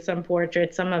do some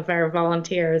portraits. Some of our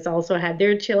volunteers also had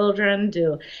their children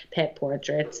do pet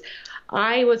portraits.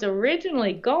 I was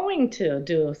originally going to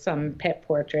do some pet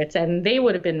portraits, and they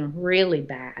would have been really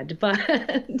bad, but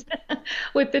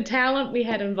with the talent we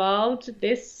had involved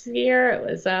this year, it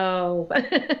was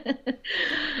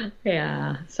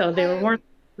yeah. So there weren't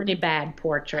pretty bad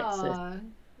portraits. Aw,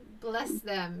 bless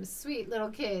them. Sweet little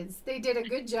kids. They did a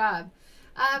good job.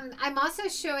 I'm also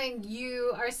showing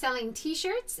you are selling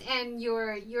t-shirts, and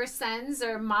your sons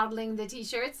are modeling the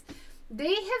t-shirts.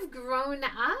 They have grown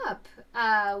up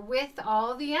with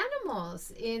all the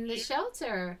animals in the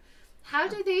shelter. How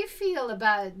do they feel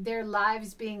about their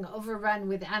lives being overrun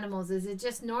with animals? Is it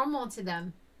just normal to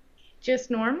them? Just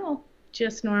normal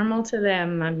to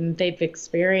them. They've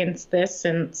experienced this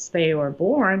since they were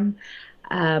born.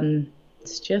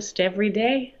 It's just every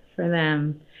day for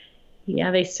them.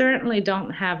 Yeah, they certainly don't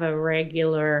have a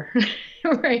regular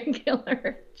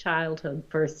childhood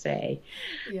per se.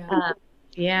 Yeah.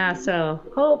 Yeah,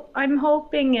 so I'm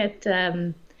hoping it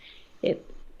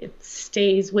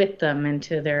stays with them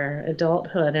into their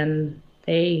adulthood, and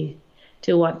they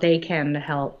do what they can to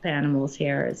help animals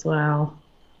here as well.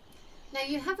 Now,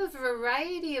 you have a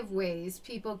variety of ways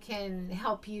people can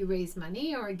help you raise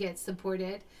money or get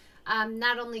supported.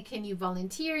 Not only can you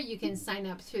volunteer, you can sign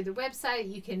up through the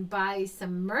website, you can buy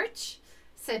some merch,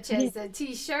 such as a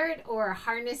t-shirt or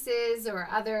harnesses or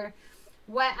other.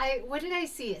 What did I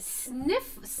see?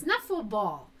 Snuffle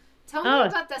ball. Tell me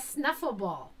about the snuffle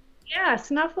ball. Yeah,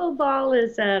 snuffle ball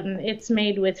is it's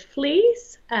made with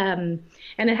fleece, and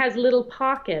it has little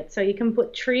pockets, so you can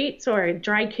put treats or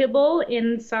dry kibble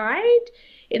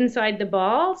inside the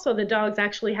ball. So the dogs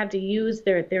actually have to use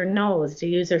their nose, to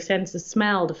use their sense of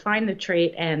smell to find the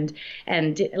treat, and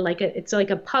it's like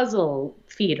a puzzle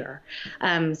feeder.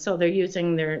 So they're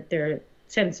using their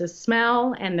sense of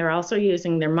smell, and they're also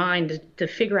using their mind to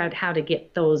figure out how to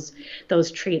get those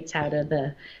treats out of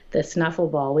the snuffle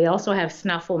ball. We also have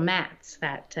snuffle mats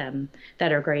that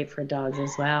are great for dogs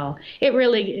as well.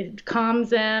 It calms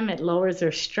them. It lowers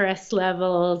their stress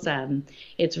levels.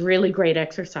 It's really great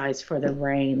exercise for their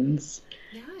brains.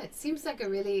 Yeah, it seems like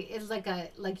it's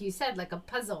like you said, like a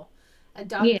puzzle, a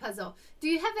dog Yeah. puzzle. Do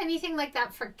you have anything like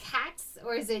that for cats,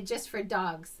 or is it just for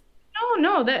dogs? Oh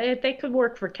no, that they could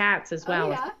work for cats as Oh well.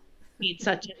 yeah. You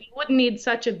wouldn't need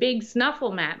such a big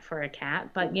snuffle mat for a cat,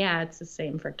 but yeah, it's the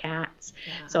same for cats.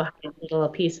 Yeah. So having little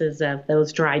pieces of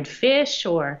those dried fish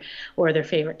or their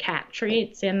favorite cat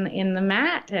treats in the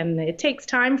mat, and it takes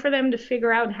time for them to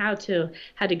figure out how to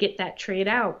get that treat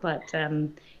out. But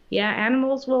yeah,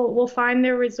 animals will find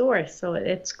their resource, so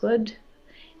it's good.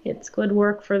 It's good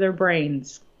work for their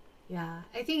brains. Yeah,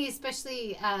 I think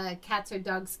especially cats or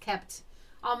dogs kept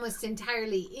almost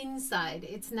entirely inside.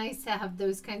 It's nice to have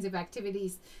those kinds of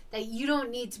activities that you don't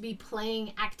need to be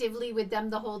playing actively with them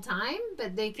the whole time,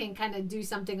 but they can kind of do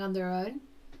something on their own.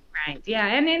 Right. Yeah,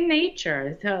 and in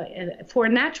nature, so for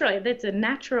natural, that's a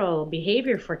natural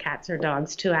behavior for cats or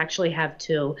dogs to actually have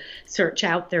to search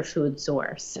out their food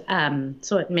source.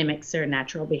 So it mimics their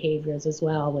natural behaviors as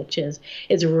well, which is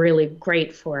really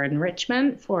great for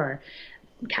enrichment for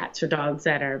cats or dogs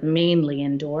that are mainly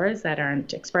indoors, that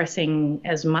aren't expressing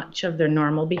as much of their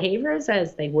normal behaviors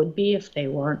as they would be if they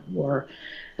were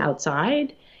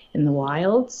outside in the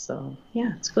wild. So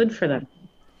yeah, it's good for them.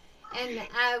 And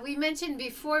we mentioned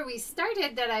before we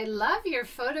started that I love your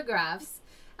photographs.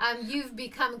 You've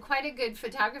become quite a good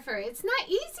photographer. It's not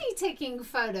easy taking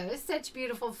photos, such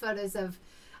beautiful photos of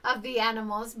the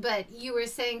animals, but you were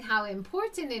saying how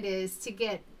important it is to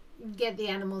get the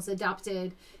animals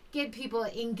adopted, get people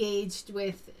engaged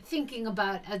with thinking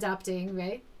about adopting,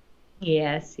 right?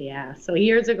 Yes, yeah. So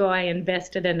years ago, I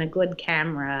invested in a good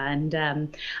camera, and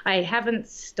I haven't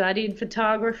studied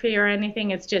photography or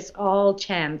anything. It's just all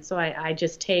chance. So I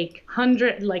just take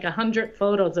like 100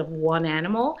 photos of one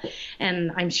animal,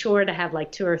 and I'm sure to have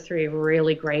like two or three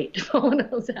really great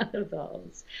photos out of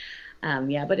those.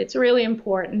 Yeah, but it's really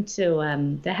important to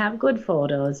have good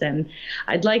photos, and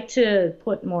I'd like to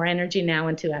put more energy now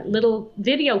into little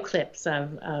video clips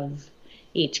of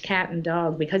each cat and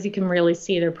dog, because you can really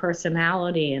see their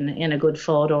personality in a good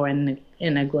photo and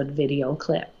in a good video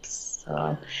clips.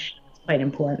 So it's quite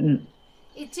important.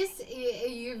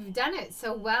 You've done it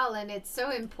so well, and it's so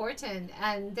important,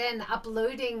 and then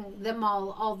uploading them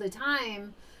all the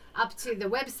time up to the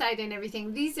website and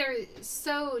everything. These are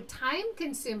so time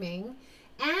consuming,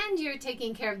 and you're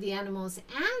taking care of the animals,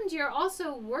 and you're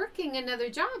also working another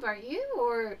job, aren't you?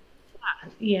 Or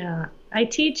Yeah, I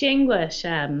teach English.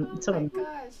 oh my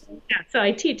gosh. Yeah, so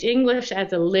I teach English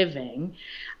as a living.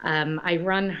 I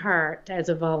run Heart as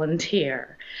a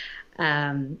volunteer.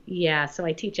 Yeah, so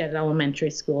I teach at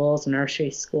elementary schools,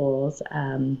 nursery schools.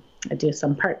 I do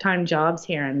some part-time jobs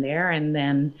here and there, and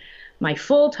then my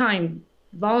full-time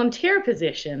volunteer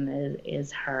position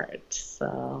is Heart.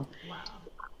 So Wow.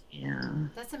 yeah.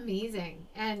 That's amazing.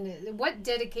 And what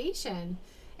dedication.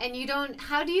 And you don't,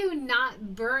 how do you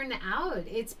not burn out?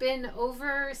 It's been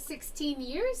over 16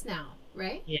 years now,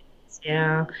 right? Yes,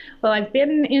 yeah. Well, I've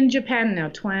been in Japan now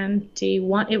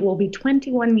 21, it will be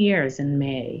 21 years in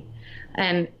May.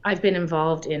 And I've been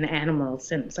involved in animals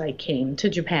since I came to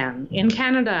Japan. In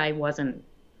Canada, I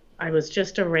was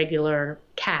just a regular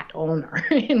cat owner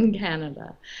in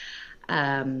Canada.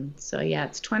 So yeah,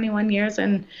 it's 21 years.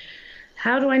 And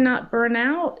how do I not burn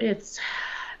out?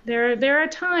 There are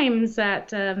times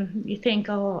that you think,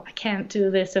 oh, I can't do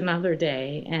this another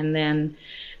day, and then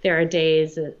there are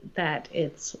days that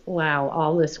it's, wow,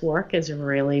 all this work has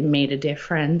really made a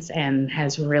difference and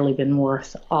has really been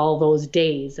worth all those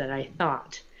days that I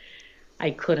thought I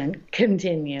couldn't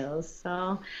continue.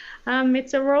 So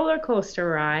it's a roller coaster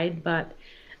ride, but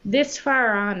this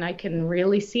far on, I can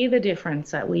really see the difference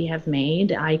that we have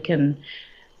made. I can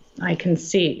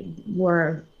see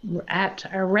we're at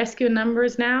our rescue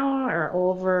numbers now are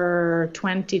over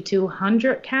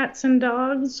 2,200 cats and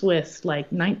dogs, with like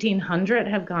 1,900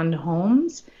 have gone to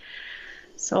homes.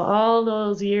 So all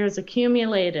those years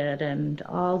accumulated and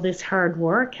all this hard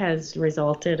work has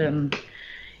resulted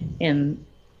in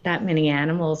that many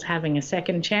animals having a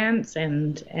second chance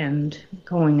and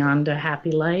going on to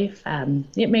happy life,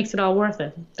 it makes it all worth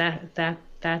it.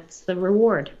 That's the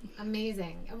reward.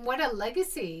 Amazing. And what a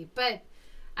legacy. But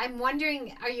I'm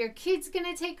wondering, are your kids going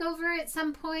to take over at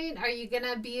some point? Are you going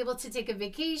to be able to take a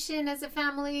vacation as a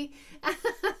family?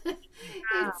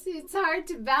 It's hard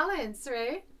to balance,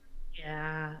 right?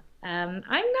 Yeah. I'm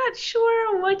not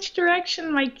sure which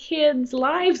direction my kids'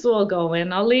 lives will go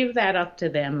in. I'll leave that up to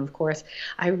them, of course.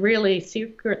 I really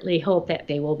secretly hope that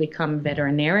they will become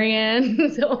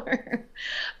veterinarians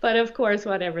but of course,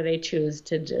 whatever they choose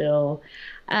to do.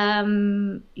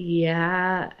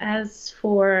 Yeah, as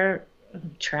for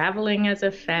traveling as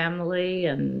a family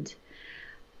and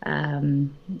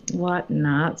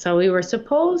whatnot. So we were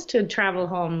supposed to travel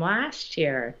home last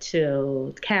year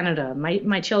to Canada.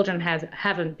 My children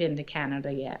haven't been to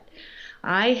Canada yet.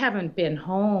 I haven't been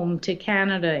home to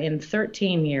Canada in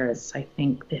 13 years, I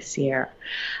think, this year.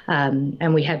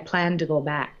 And we had planned to go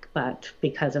back, but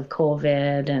because of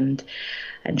COVID and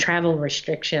travel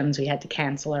restrictions, we had to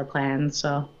cancel our plans.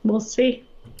 So we'll see.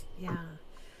 Yeah.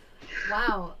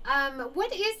 Wow.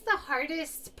 What is the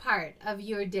hardest part of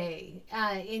your day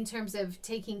in terms of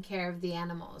taking care of the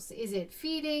animals? Is it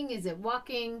feeding? Is it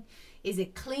walking? Is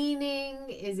it cleaning?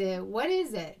 What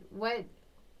is it?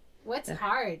 What's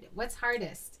hard? What's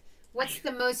hardest? What's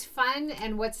the most fun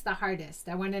and what's the hardest?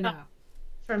 I want to know.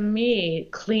 For me,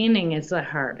 cleaning is the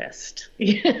hardest.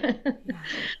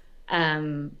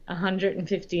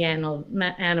 150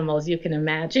 animals, you can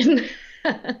imagine.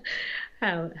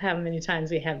 How many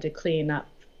times we have to clean up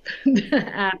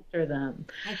after them.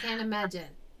 I can't imagine.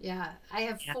 Yeah. I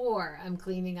have 4 I'm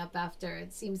cleaning up after.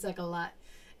 It seems like a lot.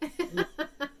 So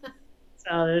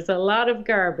there's a lot of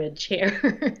garbage here.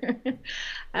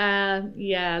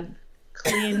 Yeah,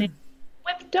 cleaning.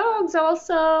 With dogs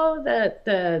also,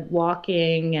 the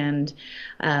walking and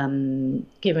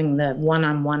giving the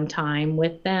one-on-one time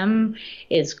with them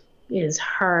is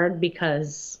hard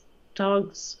because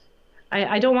dogs,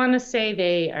 I don't want to say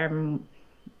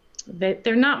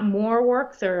they're not more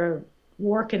work. They're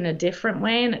work in a different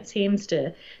way, and it seems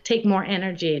to take more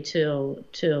energy to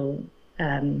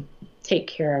take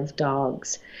care of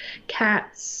dogs.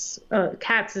 Cats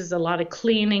is a lot of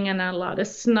cleaning and a lot of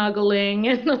snuggling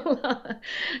and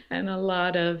a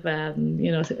lot of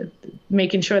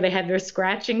making sure they have their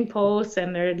scratching posts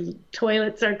and their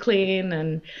toilets are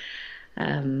clean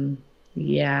and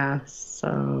yeah.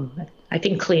 So I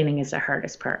think cleaning is the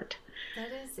hardest part.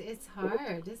 It's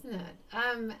hard, isn't it?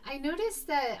 I noticed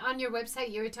that on your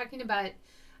website you were talking about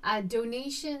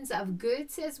donations of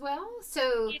goods as well.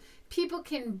 So people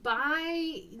can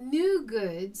buy new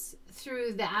goods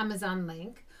through the Amazon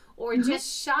link or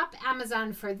just shop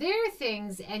Amazon for their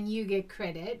things and you get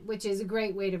credit, which is a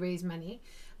great way to raise money.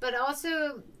 But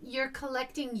also you're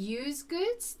collecting used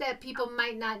goods that people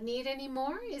might not need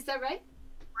anymore. Is that right?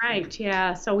 Right,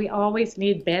 yeah. So we always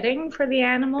need bedding for the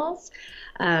animals.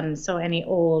 So any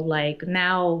old, like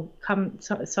now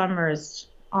summer's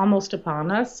almost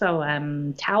upon us. So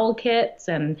towel kits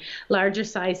and larger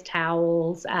size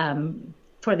towels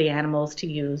for the animals to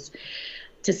use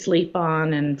to sleep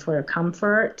on and for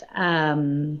comfort.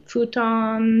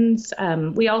 Futons.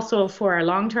 We also, for our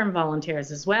long-term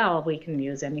volunteers as well, we can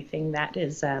use anything that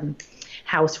is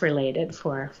house related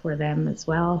for them as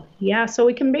well. Yeah, so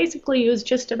we can basically use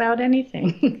just about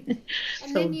anything.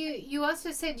 And then you also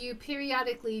said you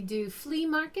periodically do flea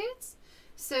markets.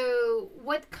 So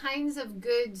what kinds of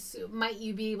goods might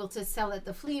you be able to sell at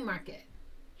the flea market?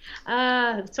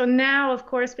 So now, of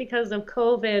course, because of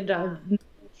COVID,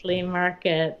 flea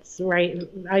markets, right?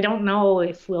 I don't know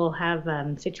if we'll have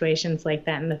situations like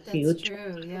that in the future.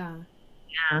 That's true, yeah.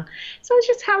 Yeah. So it's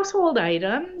just household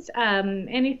items,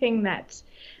 anything that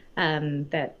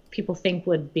people think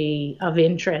would be of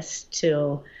interest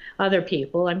to other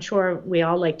people. I'm sure we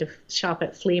all like to shop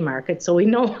at flea markets, so we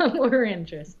know what we're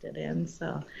interested in.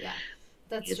 So yeah,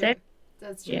 that's true.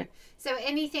 That's true. Yeah. So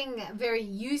anything very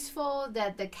useful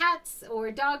that the cats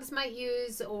or dogs might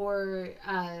use or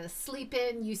sleep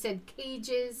in. You said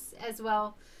cages as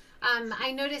well.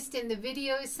 I noticed in the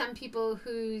videos some people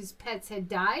whose pets had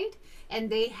died and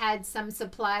they had some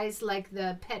supplies like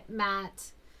the pet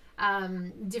mat,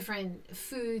 different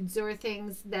foods or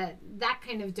things that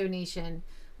kind of donation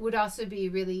would also be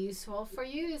really useful for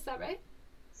you. Is that right?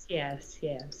 Yes,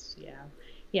 yeah.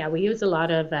 Yeah, we use a lot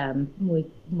of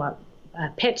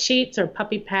pet sheets or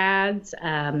puppy pads.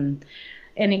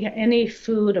 Any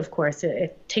food, of course,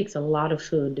 it takes a lot of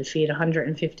food to feed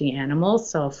 150 animals,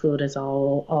 so food is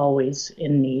always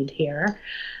in need here.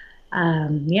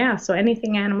 Yeah, so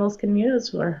anything animals can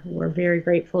use, we're very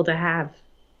grateful to have.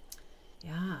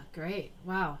 Yeah, great.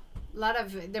 Wow.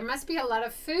 There must be a lot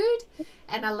of food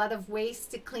and a lot of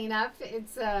waste to clean up.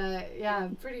 It's yeah,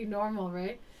 pretty normal,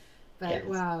 right? But Yes.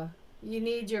 wow, you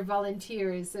need your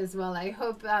volunteers as well. I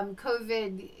hope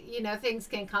COVID, things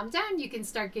can calm down. You can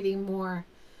start getting more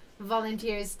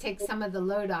volunteers, take some of the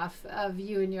load off of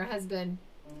you and your husband.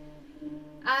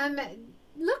 Um,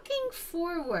 Looking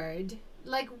forward,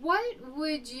 like what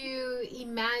would you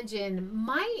imagine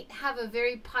might have a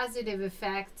very positive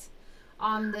effect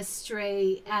on the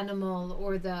stray animal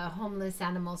or the homeless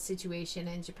animal situation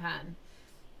in Japan?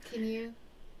 Can you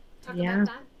talk about Yeah.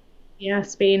 that? Yeah.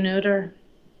 Spay neuter.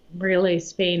 Really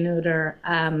spay neuter.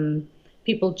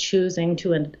 People choosing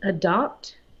to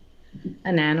adopt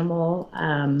an animal.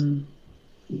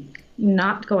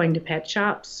 Not going to pet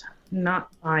shops, not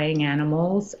buying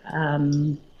animals.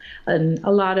 And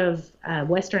a lot of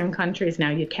Western countries now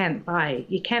you can't buy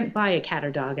a cat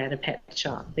or dog at a pet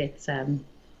shop. It's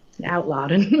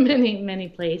outlawed in many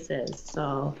places.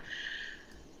 So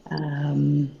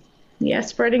yeah,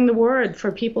 spreading the word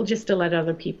for people just to let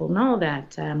other people know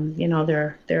that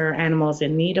there are animals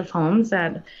in need of homes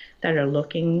that are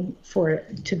looking for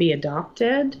to be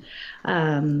adopted.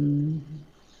 Um,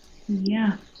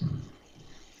 yeah.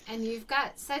 And you've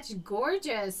got such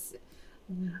gorgeous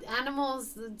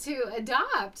animals to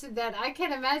adopt that I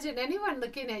can imagine anyone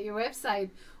looking at your website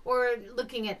or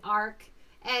looking at ARC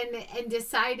and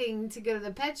deciding to go to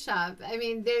the pet shop. I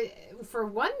mean, for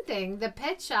one thing, the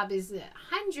pet shop is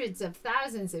hundreds of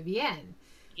thousands of yen.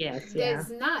 Yes. Yeah. That's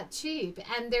not cheap,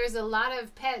 and there's a lot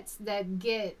of pets that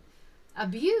get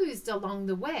abused along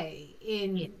the way,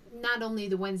 Yeah. in not only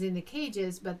the ones in the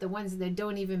cages but the ones that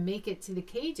don't even make it to the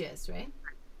cages, right?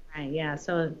 Right, yeah.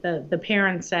 So the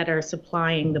parents that are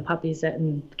supplying the puppies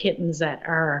and kittens that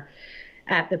are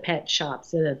at the pet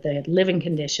shops, the living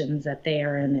conditions that they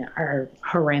are in are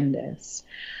horrendous.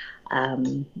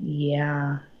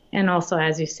 Yeah. And also,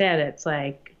 as you said, it's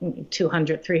like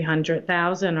 200,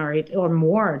 300,000 or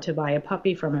more to buy a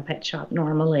puppy from a pet shop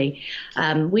normally.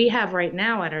 We have right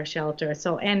now at our shelter,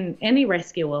 and any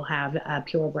rescue will have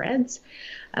purebreds.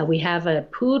 We have a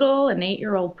poodle, an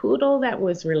 8-year-old poodle that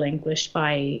was relinquished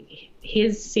by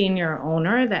his senior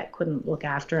owner that couldn't look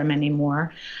after him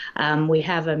anymore. We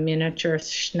have a miniature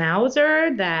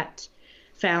schnauzer that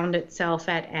found itself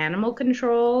at animal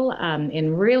control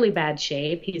in really bad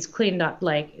shape. He's cleaned up,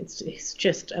 like he's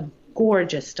just a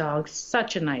gorgeous dog,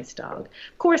 such a nice dog.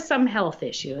 Of course, some health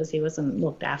issues. He wasn't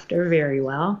looked after very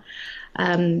well.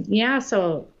 Yeah,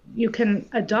 so you can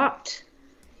adopt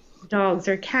dogs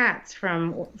or cats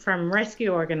from rescue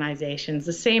organizations,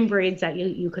 the same breeds that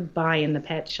you could buy in the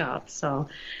pet shop. So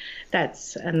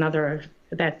that's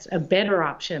a better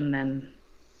option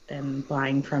than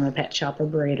buying from a pet shop or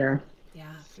breeder.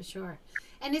 Yeah, for sure.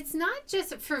 And it's not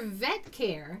just for vet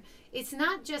care. It's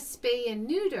not just spay and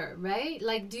neuter, right?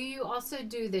 Like, do you also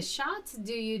do the shots?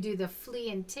 Do you do the flea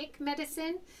and tick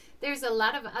medicine? There's a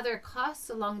lot of other costs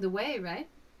along the way, right?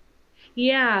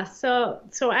 Yeah, so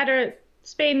at our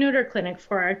spay and neuter clinic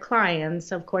for our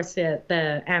clients, of course,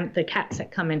 the cats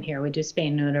that come in here, we do spay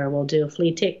and neuter. We'll do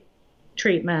flea tick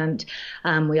treatment.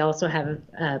 We also have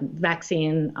a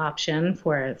vaccine option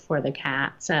for the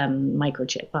cats,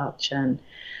 microchip option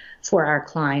for our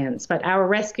clients. But our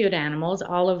rescued animals,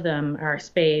 all of them are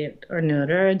spayed or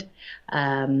neutered.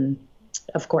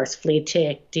 Of course, flea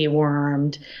tick,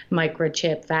 dewormed,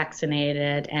 microchip,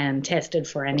 vaccinated, and tested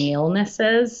for any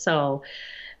illnesses. So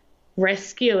to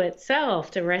rescue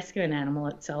an animal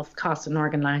itself costs an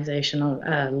organization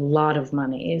a lot of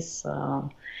money. So,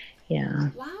 yeah.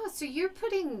 Wow, so you're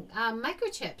putting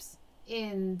microchips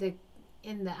in the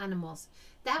animals.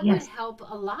 That would Yes. help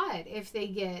a lot if they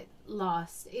get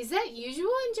lost. Is that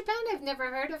usual in Japan? I've never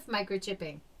heard of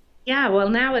microchipping. Yeah, well,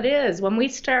 now it is. When we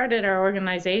started our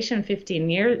organization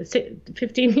 16 years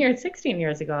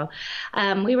ago,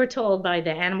 we were told by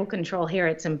the animal control here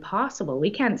it's impossible.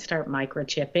 We can't start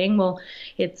microchipping. Well,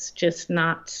 it's just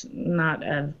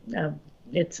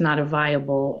it's not a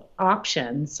viable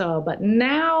option. So, but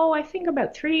now I think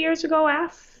about 3 years ago,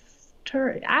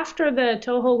 after the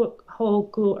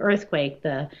Tohoku earthquake,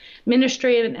 the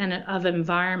Ministry of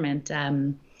Environment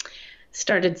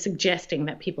started suggesting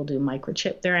that people do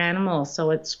microchip their animals.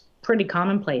 So it's pretty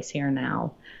commonplace here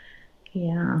now.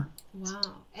 Yeah. Wow.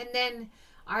 And then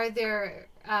are there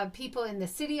people in the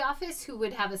city office who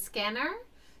would have a scanner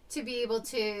to be able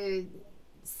to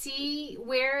see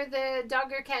where the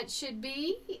dog or cat should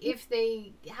be if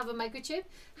they have a microchip?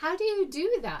 How do you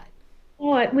do that?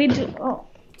 What we do? Oh,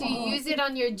 Do you use it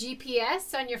on your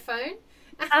GPS on your phone?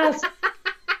 uh,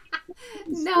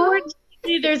 No.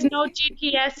 See, there's no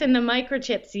GPS in the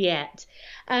microchips yet.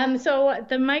 So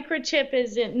the microchip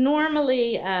is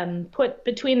normally put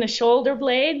between the shoulder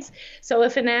blades. So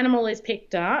if an animal is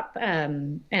picked up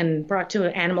and brought to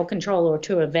an animal control or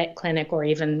to a vet clinic, or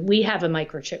even we have a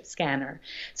microchip scanner.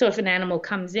 So if an animal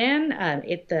comes in,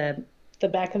 the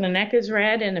back of the neck is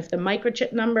read, and if the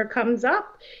microchip number comes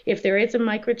up, if there is a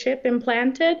microchip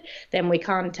implanted, then we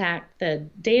contact the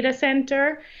data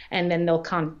center, and then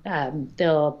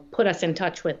they'll put us in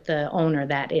touch with the owner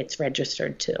that it's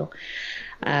registered to.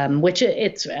 Which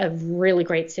it's a really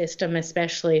great system,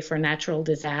 especially for natural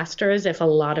disasters. If a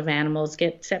lot of animals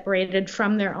get separated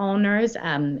from their owners,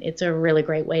 it's a really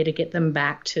great way to get them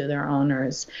back to their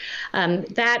owners.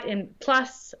 That and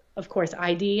plus, of course,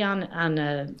 ID on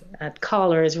a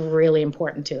collar is really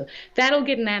important too. That'll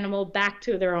get an animal back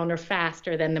to their owner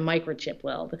faster than the microchip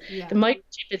will. Yeah. The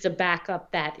microchip is a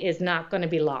backup that is not going to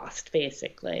be lost,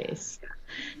 basically. So,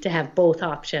 to have both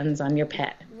options on your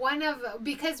pet.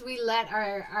 Because we let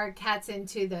our cats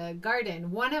into the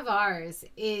garden, one of ours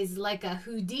is like a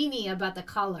Houdini about the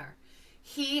collar.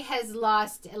 He has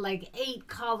lost like 8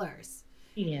 collars.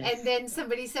 Yes. And then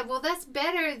somebody said, well, that's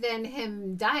better than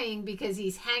him dying because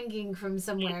he's hanging from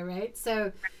somewhere, right?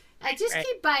 So I just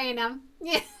keep buying them.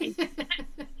 Yeah.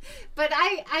 But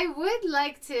I would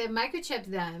like to microchip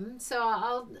them, so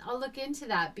I'll look into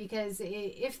that, because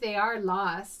if they are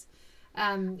lost,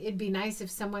 it'd be nice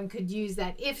if someone could use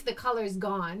that if the color's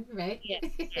gone, right? Yeah.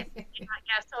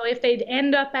 So if they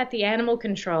end up at the animal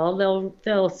control,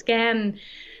 they'll scan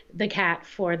the cat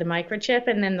for the microchip,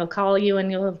 and then they'll call you and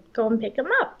you'll go and pick them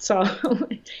up. So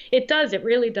it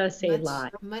really does save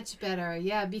lives. Much better,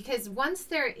 yeah, because once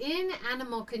they're in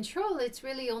animal control, it's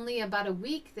really only about a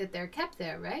week that they're kept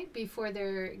there, right? Before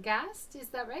they're gassed, is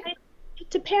that right? It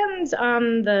depends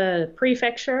on the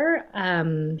prefecture.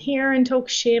 Here in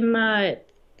Tokushima,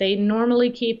 they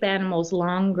normally keep animals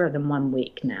longer than 1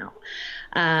 week now.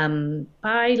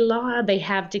 By law, they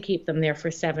have to keep them there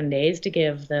for 7 days to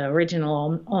give the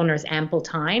original owners ample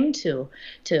time to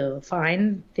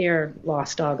find their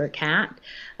lost dog or cat.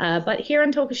 But here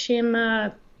in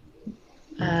Tokushima,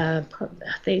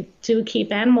 they do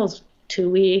keep animals 2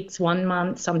 weeks, 1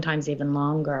 month, sometimes even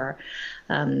longer.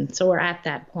 So we're at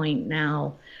that point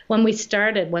now. When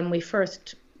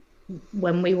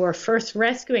we were first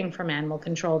rescuing from animal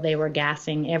control, they were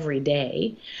gassing every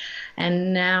day.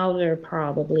 And now they're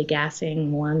probably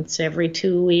gassing once every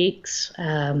 2 weeks,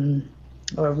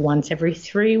 or once every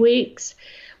 3 weeks,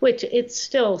 which it's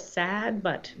still sad,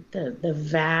 but the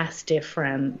vast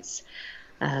difference.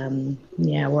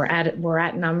 We're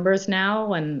at numbers now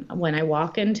when I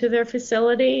walk into their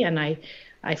facility, and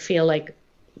I feel like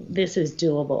this is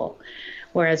doable.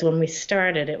 Whereas when we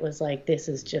started, it was like, this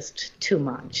is just too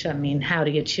much. I mean, how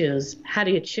do you choose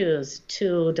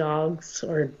 2 dogs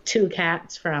or 2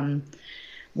 cats from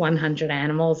 100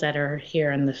 animals that are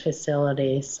here in the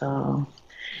facility? So,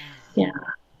 yeah.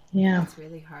 That's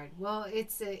really hard. Well,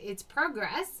 it's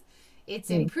progress. It's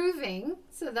improving.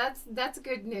 So that's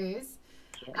good news.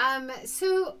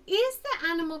 So is the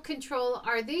animal control,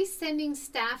 are they sending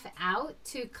staff out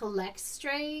to collect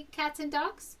stray cats and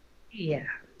dogs? Yeah.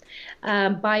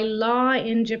 By law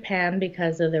in Japan,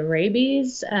 because of the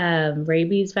rabies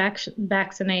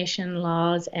vaccination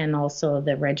laws and also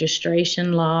the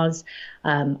registration laws,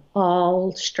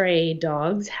 all stray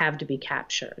dogs have to be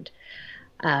captured.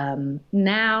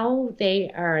 Now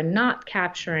they are not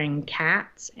capturing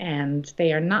cats, and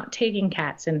they are not taking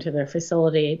cats into their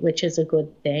facility, which is a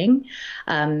good thing.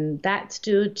 That's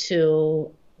due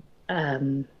to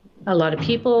a lot of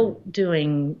people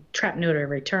doing trap, neuter,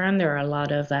 return. There are a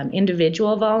lot of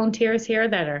individual volunteers here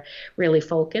that are really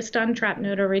focused on trap,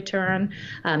 neuter, return.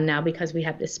 Now, because we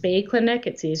have the spay clinic,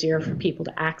 it's easier for people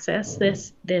to access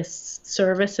this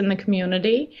service in the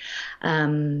community.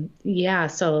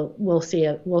 So we'll see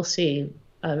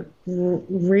a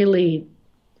really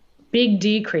big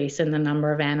decrease in the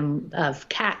number of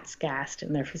cats gassed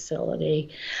in their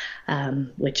facility,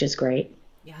 which is great.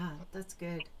 Yeah, that's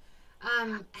good.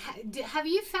 Have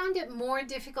you found it more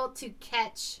difficult to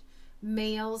catch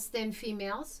males than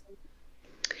females?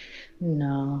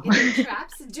 No. In the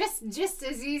traps? Just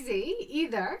as easy,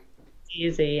 either.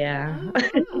 Easy, yeah.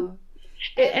 Oh.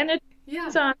 And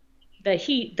it's on the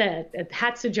heat, the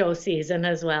Hatsujo season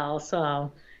as well.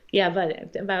 So, yeah,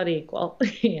 but about equal.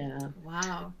 Yeah.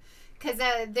 Wow. Because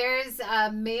there's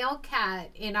a male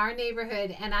cat in our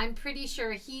neighborhood, and I'm pretty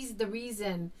sure he's the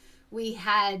reason we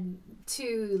had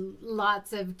 2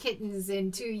 lots of kittens in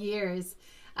 2 years.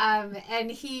 And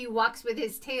he walks with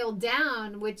his tail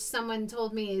down, which someone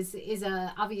told me is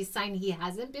a obvious sign he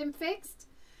hasn't been fixed.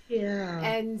 Yeah.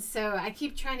 And so I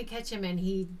keep trying to catch him, and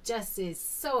he just is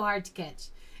so hard to catch.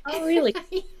 Oh, really?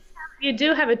 You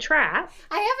do have a trap?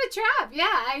 I have a trap. Yeah,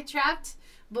 I trapped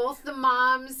both the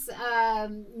moms,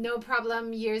 no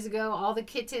problem, years ago. All the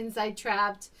kittens I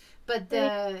trapped. But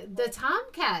the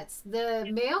tomcats, the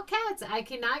male cats, I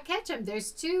cannot catch them.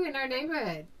 There's 2 in our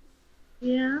neighborhood.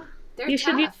 Yeah. They're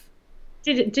tough.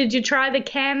 Did you try the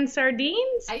canned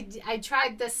sardines? I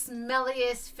tried the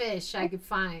smelliest fish I could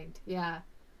find. Yeah.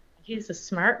 He's a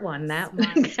smart one, that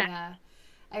Smart, one. yeah.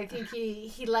 I think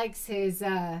he likes his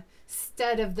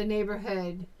stud of the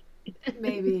neighborhood,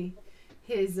 maybe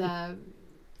his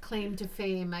claim to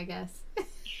fame, I guess.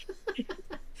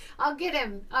 I'll get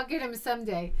him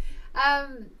someday.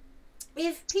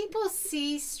 If people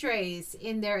see strays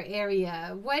in their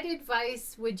area, what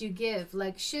advice would you give?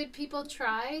 Like, should people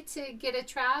try to get a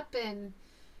trap and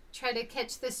try to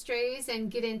catch the strays and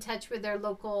get in touch with their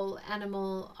local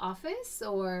animal office,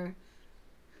 or?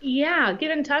 Yeah,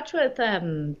 get in touch with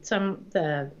the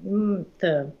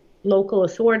local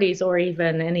authorities or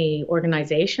even any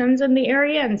organizations in the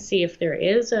area and see if there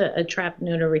is a trap,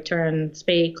 neuter, return,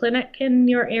 spay clinic in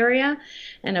your area,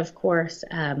 and of course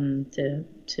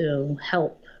to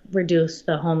help reduce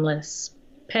the homeless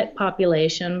pet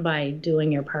population by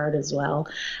doing your part as well.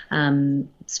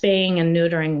 Spaying and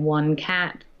neutering one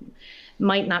cat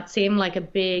might not seem like a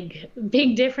big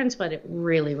difference, but it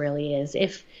really, really is.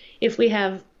 If we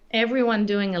have everyone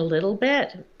doing a little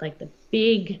bit, like the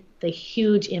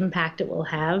huge impact it will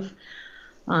have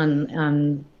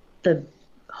on the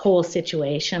whole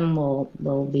situation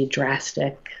will be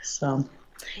drastic. So,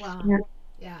 wow,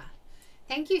 yeah.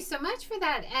 Thank you so much for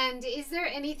that. And is there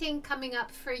anything coming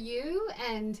up for you,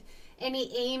 and any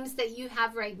aims that you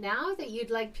have right now that you'd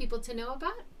like people to know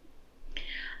about?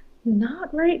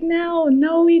 Not right now.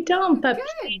 No, we don't. But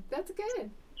good. That's good.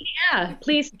 Yeah,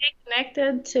 please stay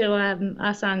connected to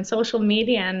us on social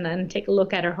media and take a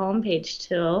look at our homepage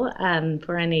too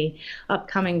for any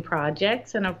upcoming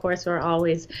projects. And of course, we're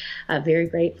always very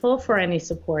grateful for any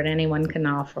support anyone can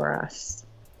offer us.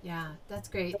 Yeah, that's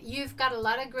great. You've got a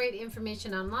lot of great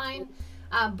information online,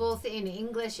 both in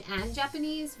English and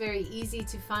Japanese. Very easy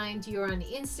to find. You're on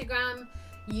Instagram.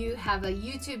 You have a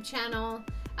YouTube channel.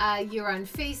 You're on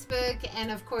Facebook.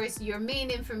 And of course, your main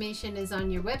information is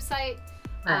on your website.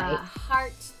 Right.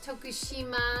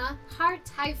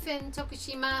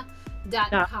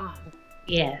 heart-tokushima.com.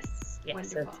 Yes.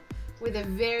 Wonderful. With a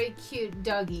very cute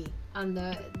doggy on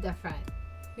the front.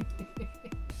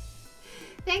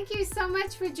 Thank you so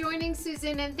much for joining,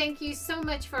 Susan, and thank you so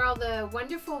much for all the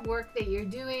wonderful work that you're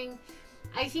doing.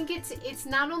 I think it's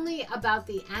not only about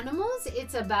the animals,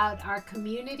 it's about our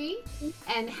community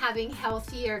and having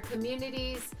healthier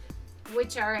communities,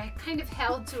 which are kind of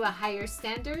held to a higher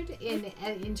standard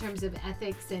in terms of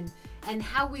ethics and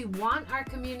how we want our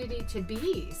community to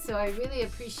be. So I really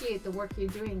appreciate the work you're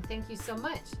doing. Thank you so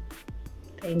much.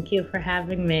 Thank you for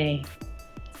having me.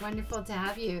 It's wonderful to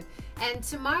have you. And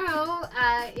tomorrow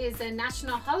is a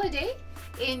national holiday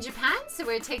in Japan, so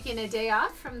we're taking a day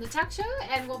off from the talk show,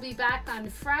 and we'll be back on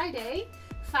Friday,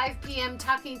 5 p.m.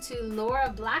 talking to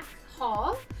Laura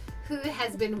Blackhall, who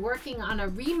has been working on a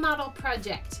remodel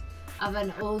project of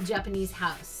an old Japanese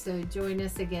house. So join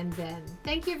us again then.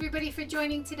 Thank you everybody for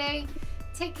joining today.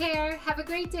 Take care. Have a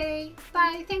great day.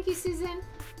 Bye. Thank you, Susan.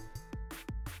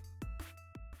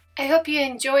 I hope you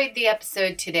enjoyed the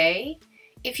episode today.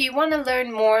 If you want to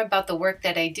learn more about the work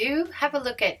that I do, have a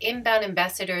look at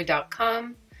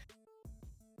inboundambassador.com.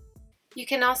 You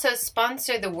can also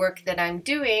sponsor the work that I'm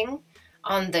doing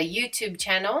on the YouTube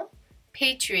channel,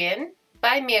 Patreon,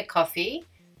 Buy Me a Coffee,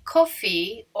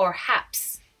 Ko-fi, or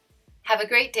Haps. Have a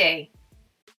great day.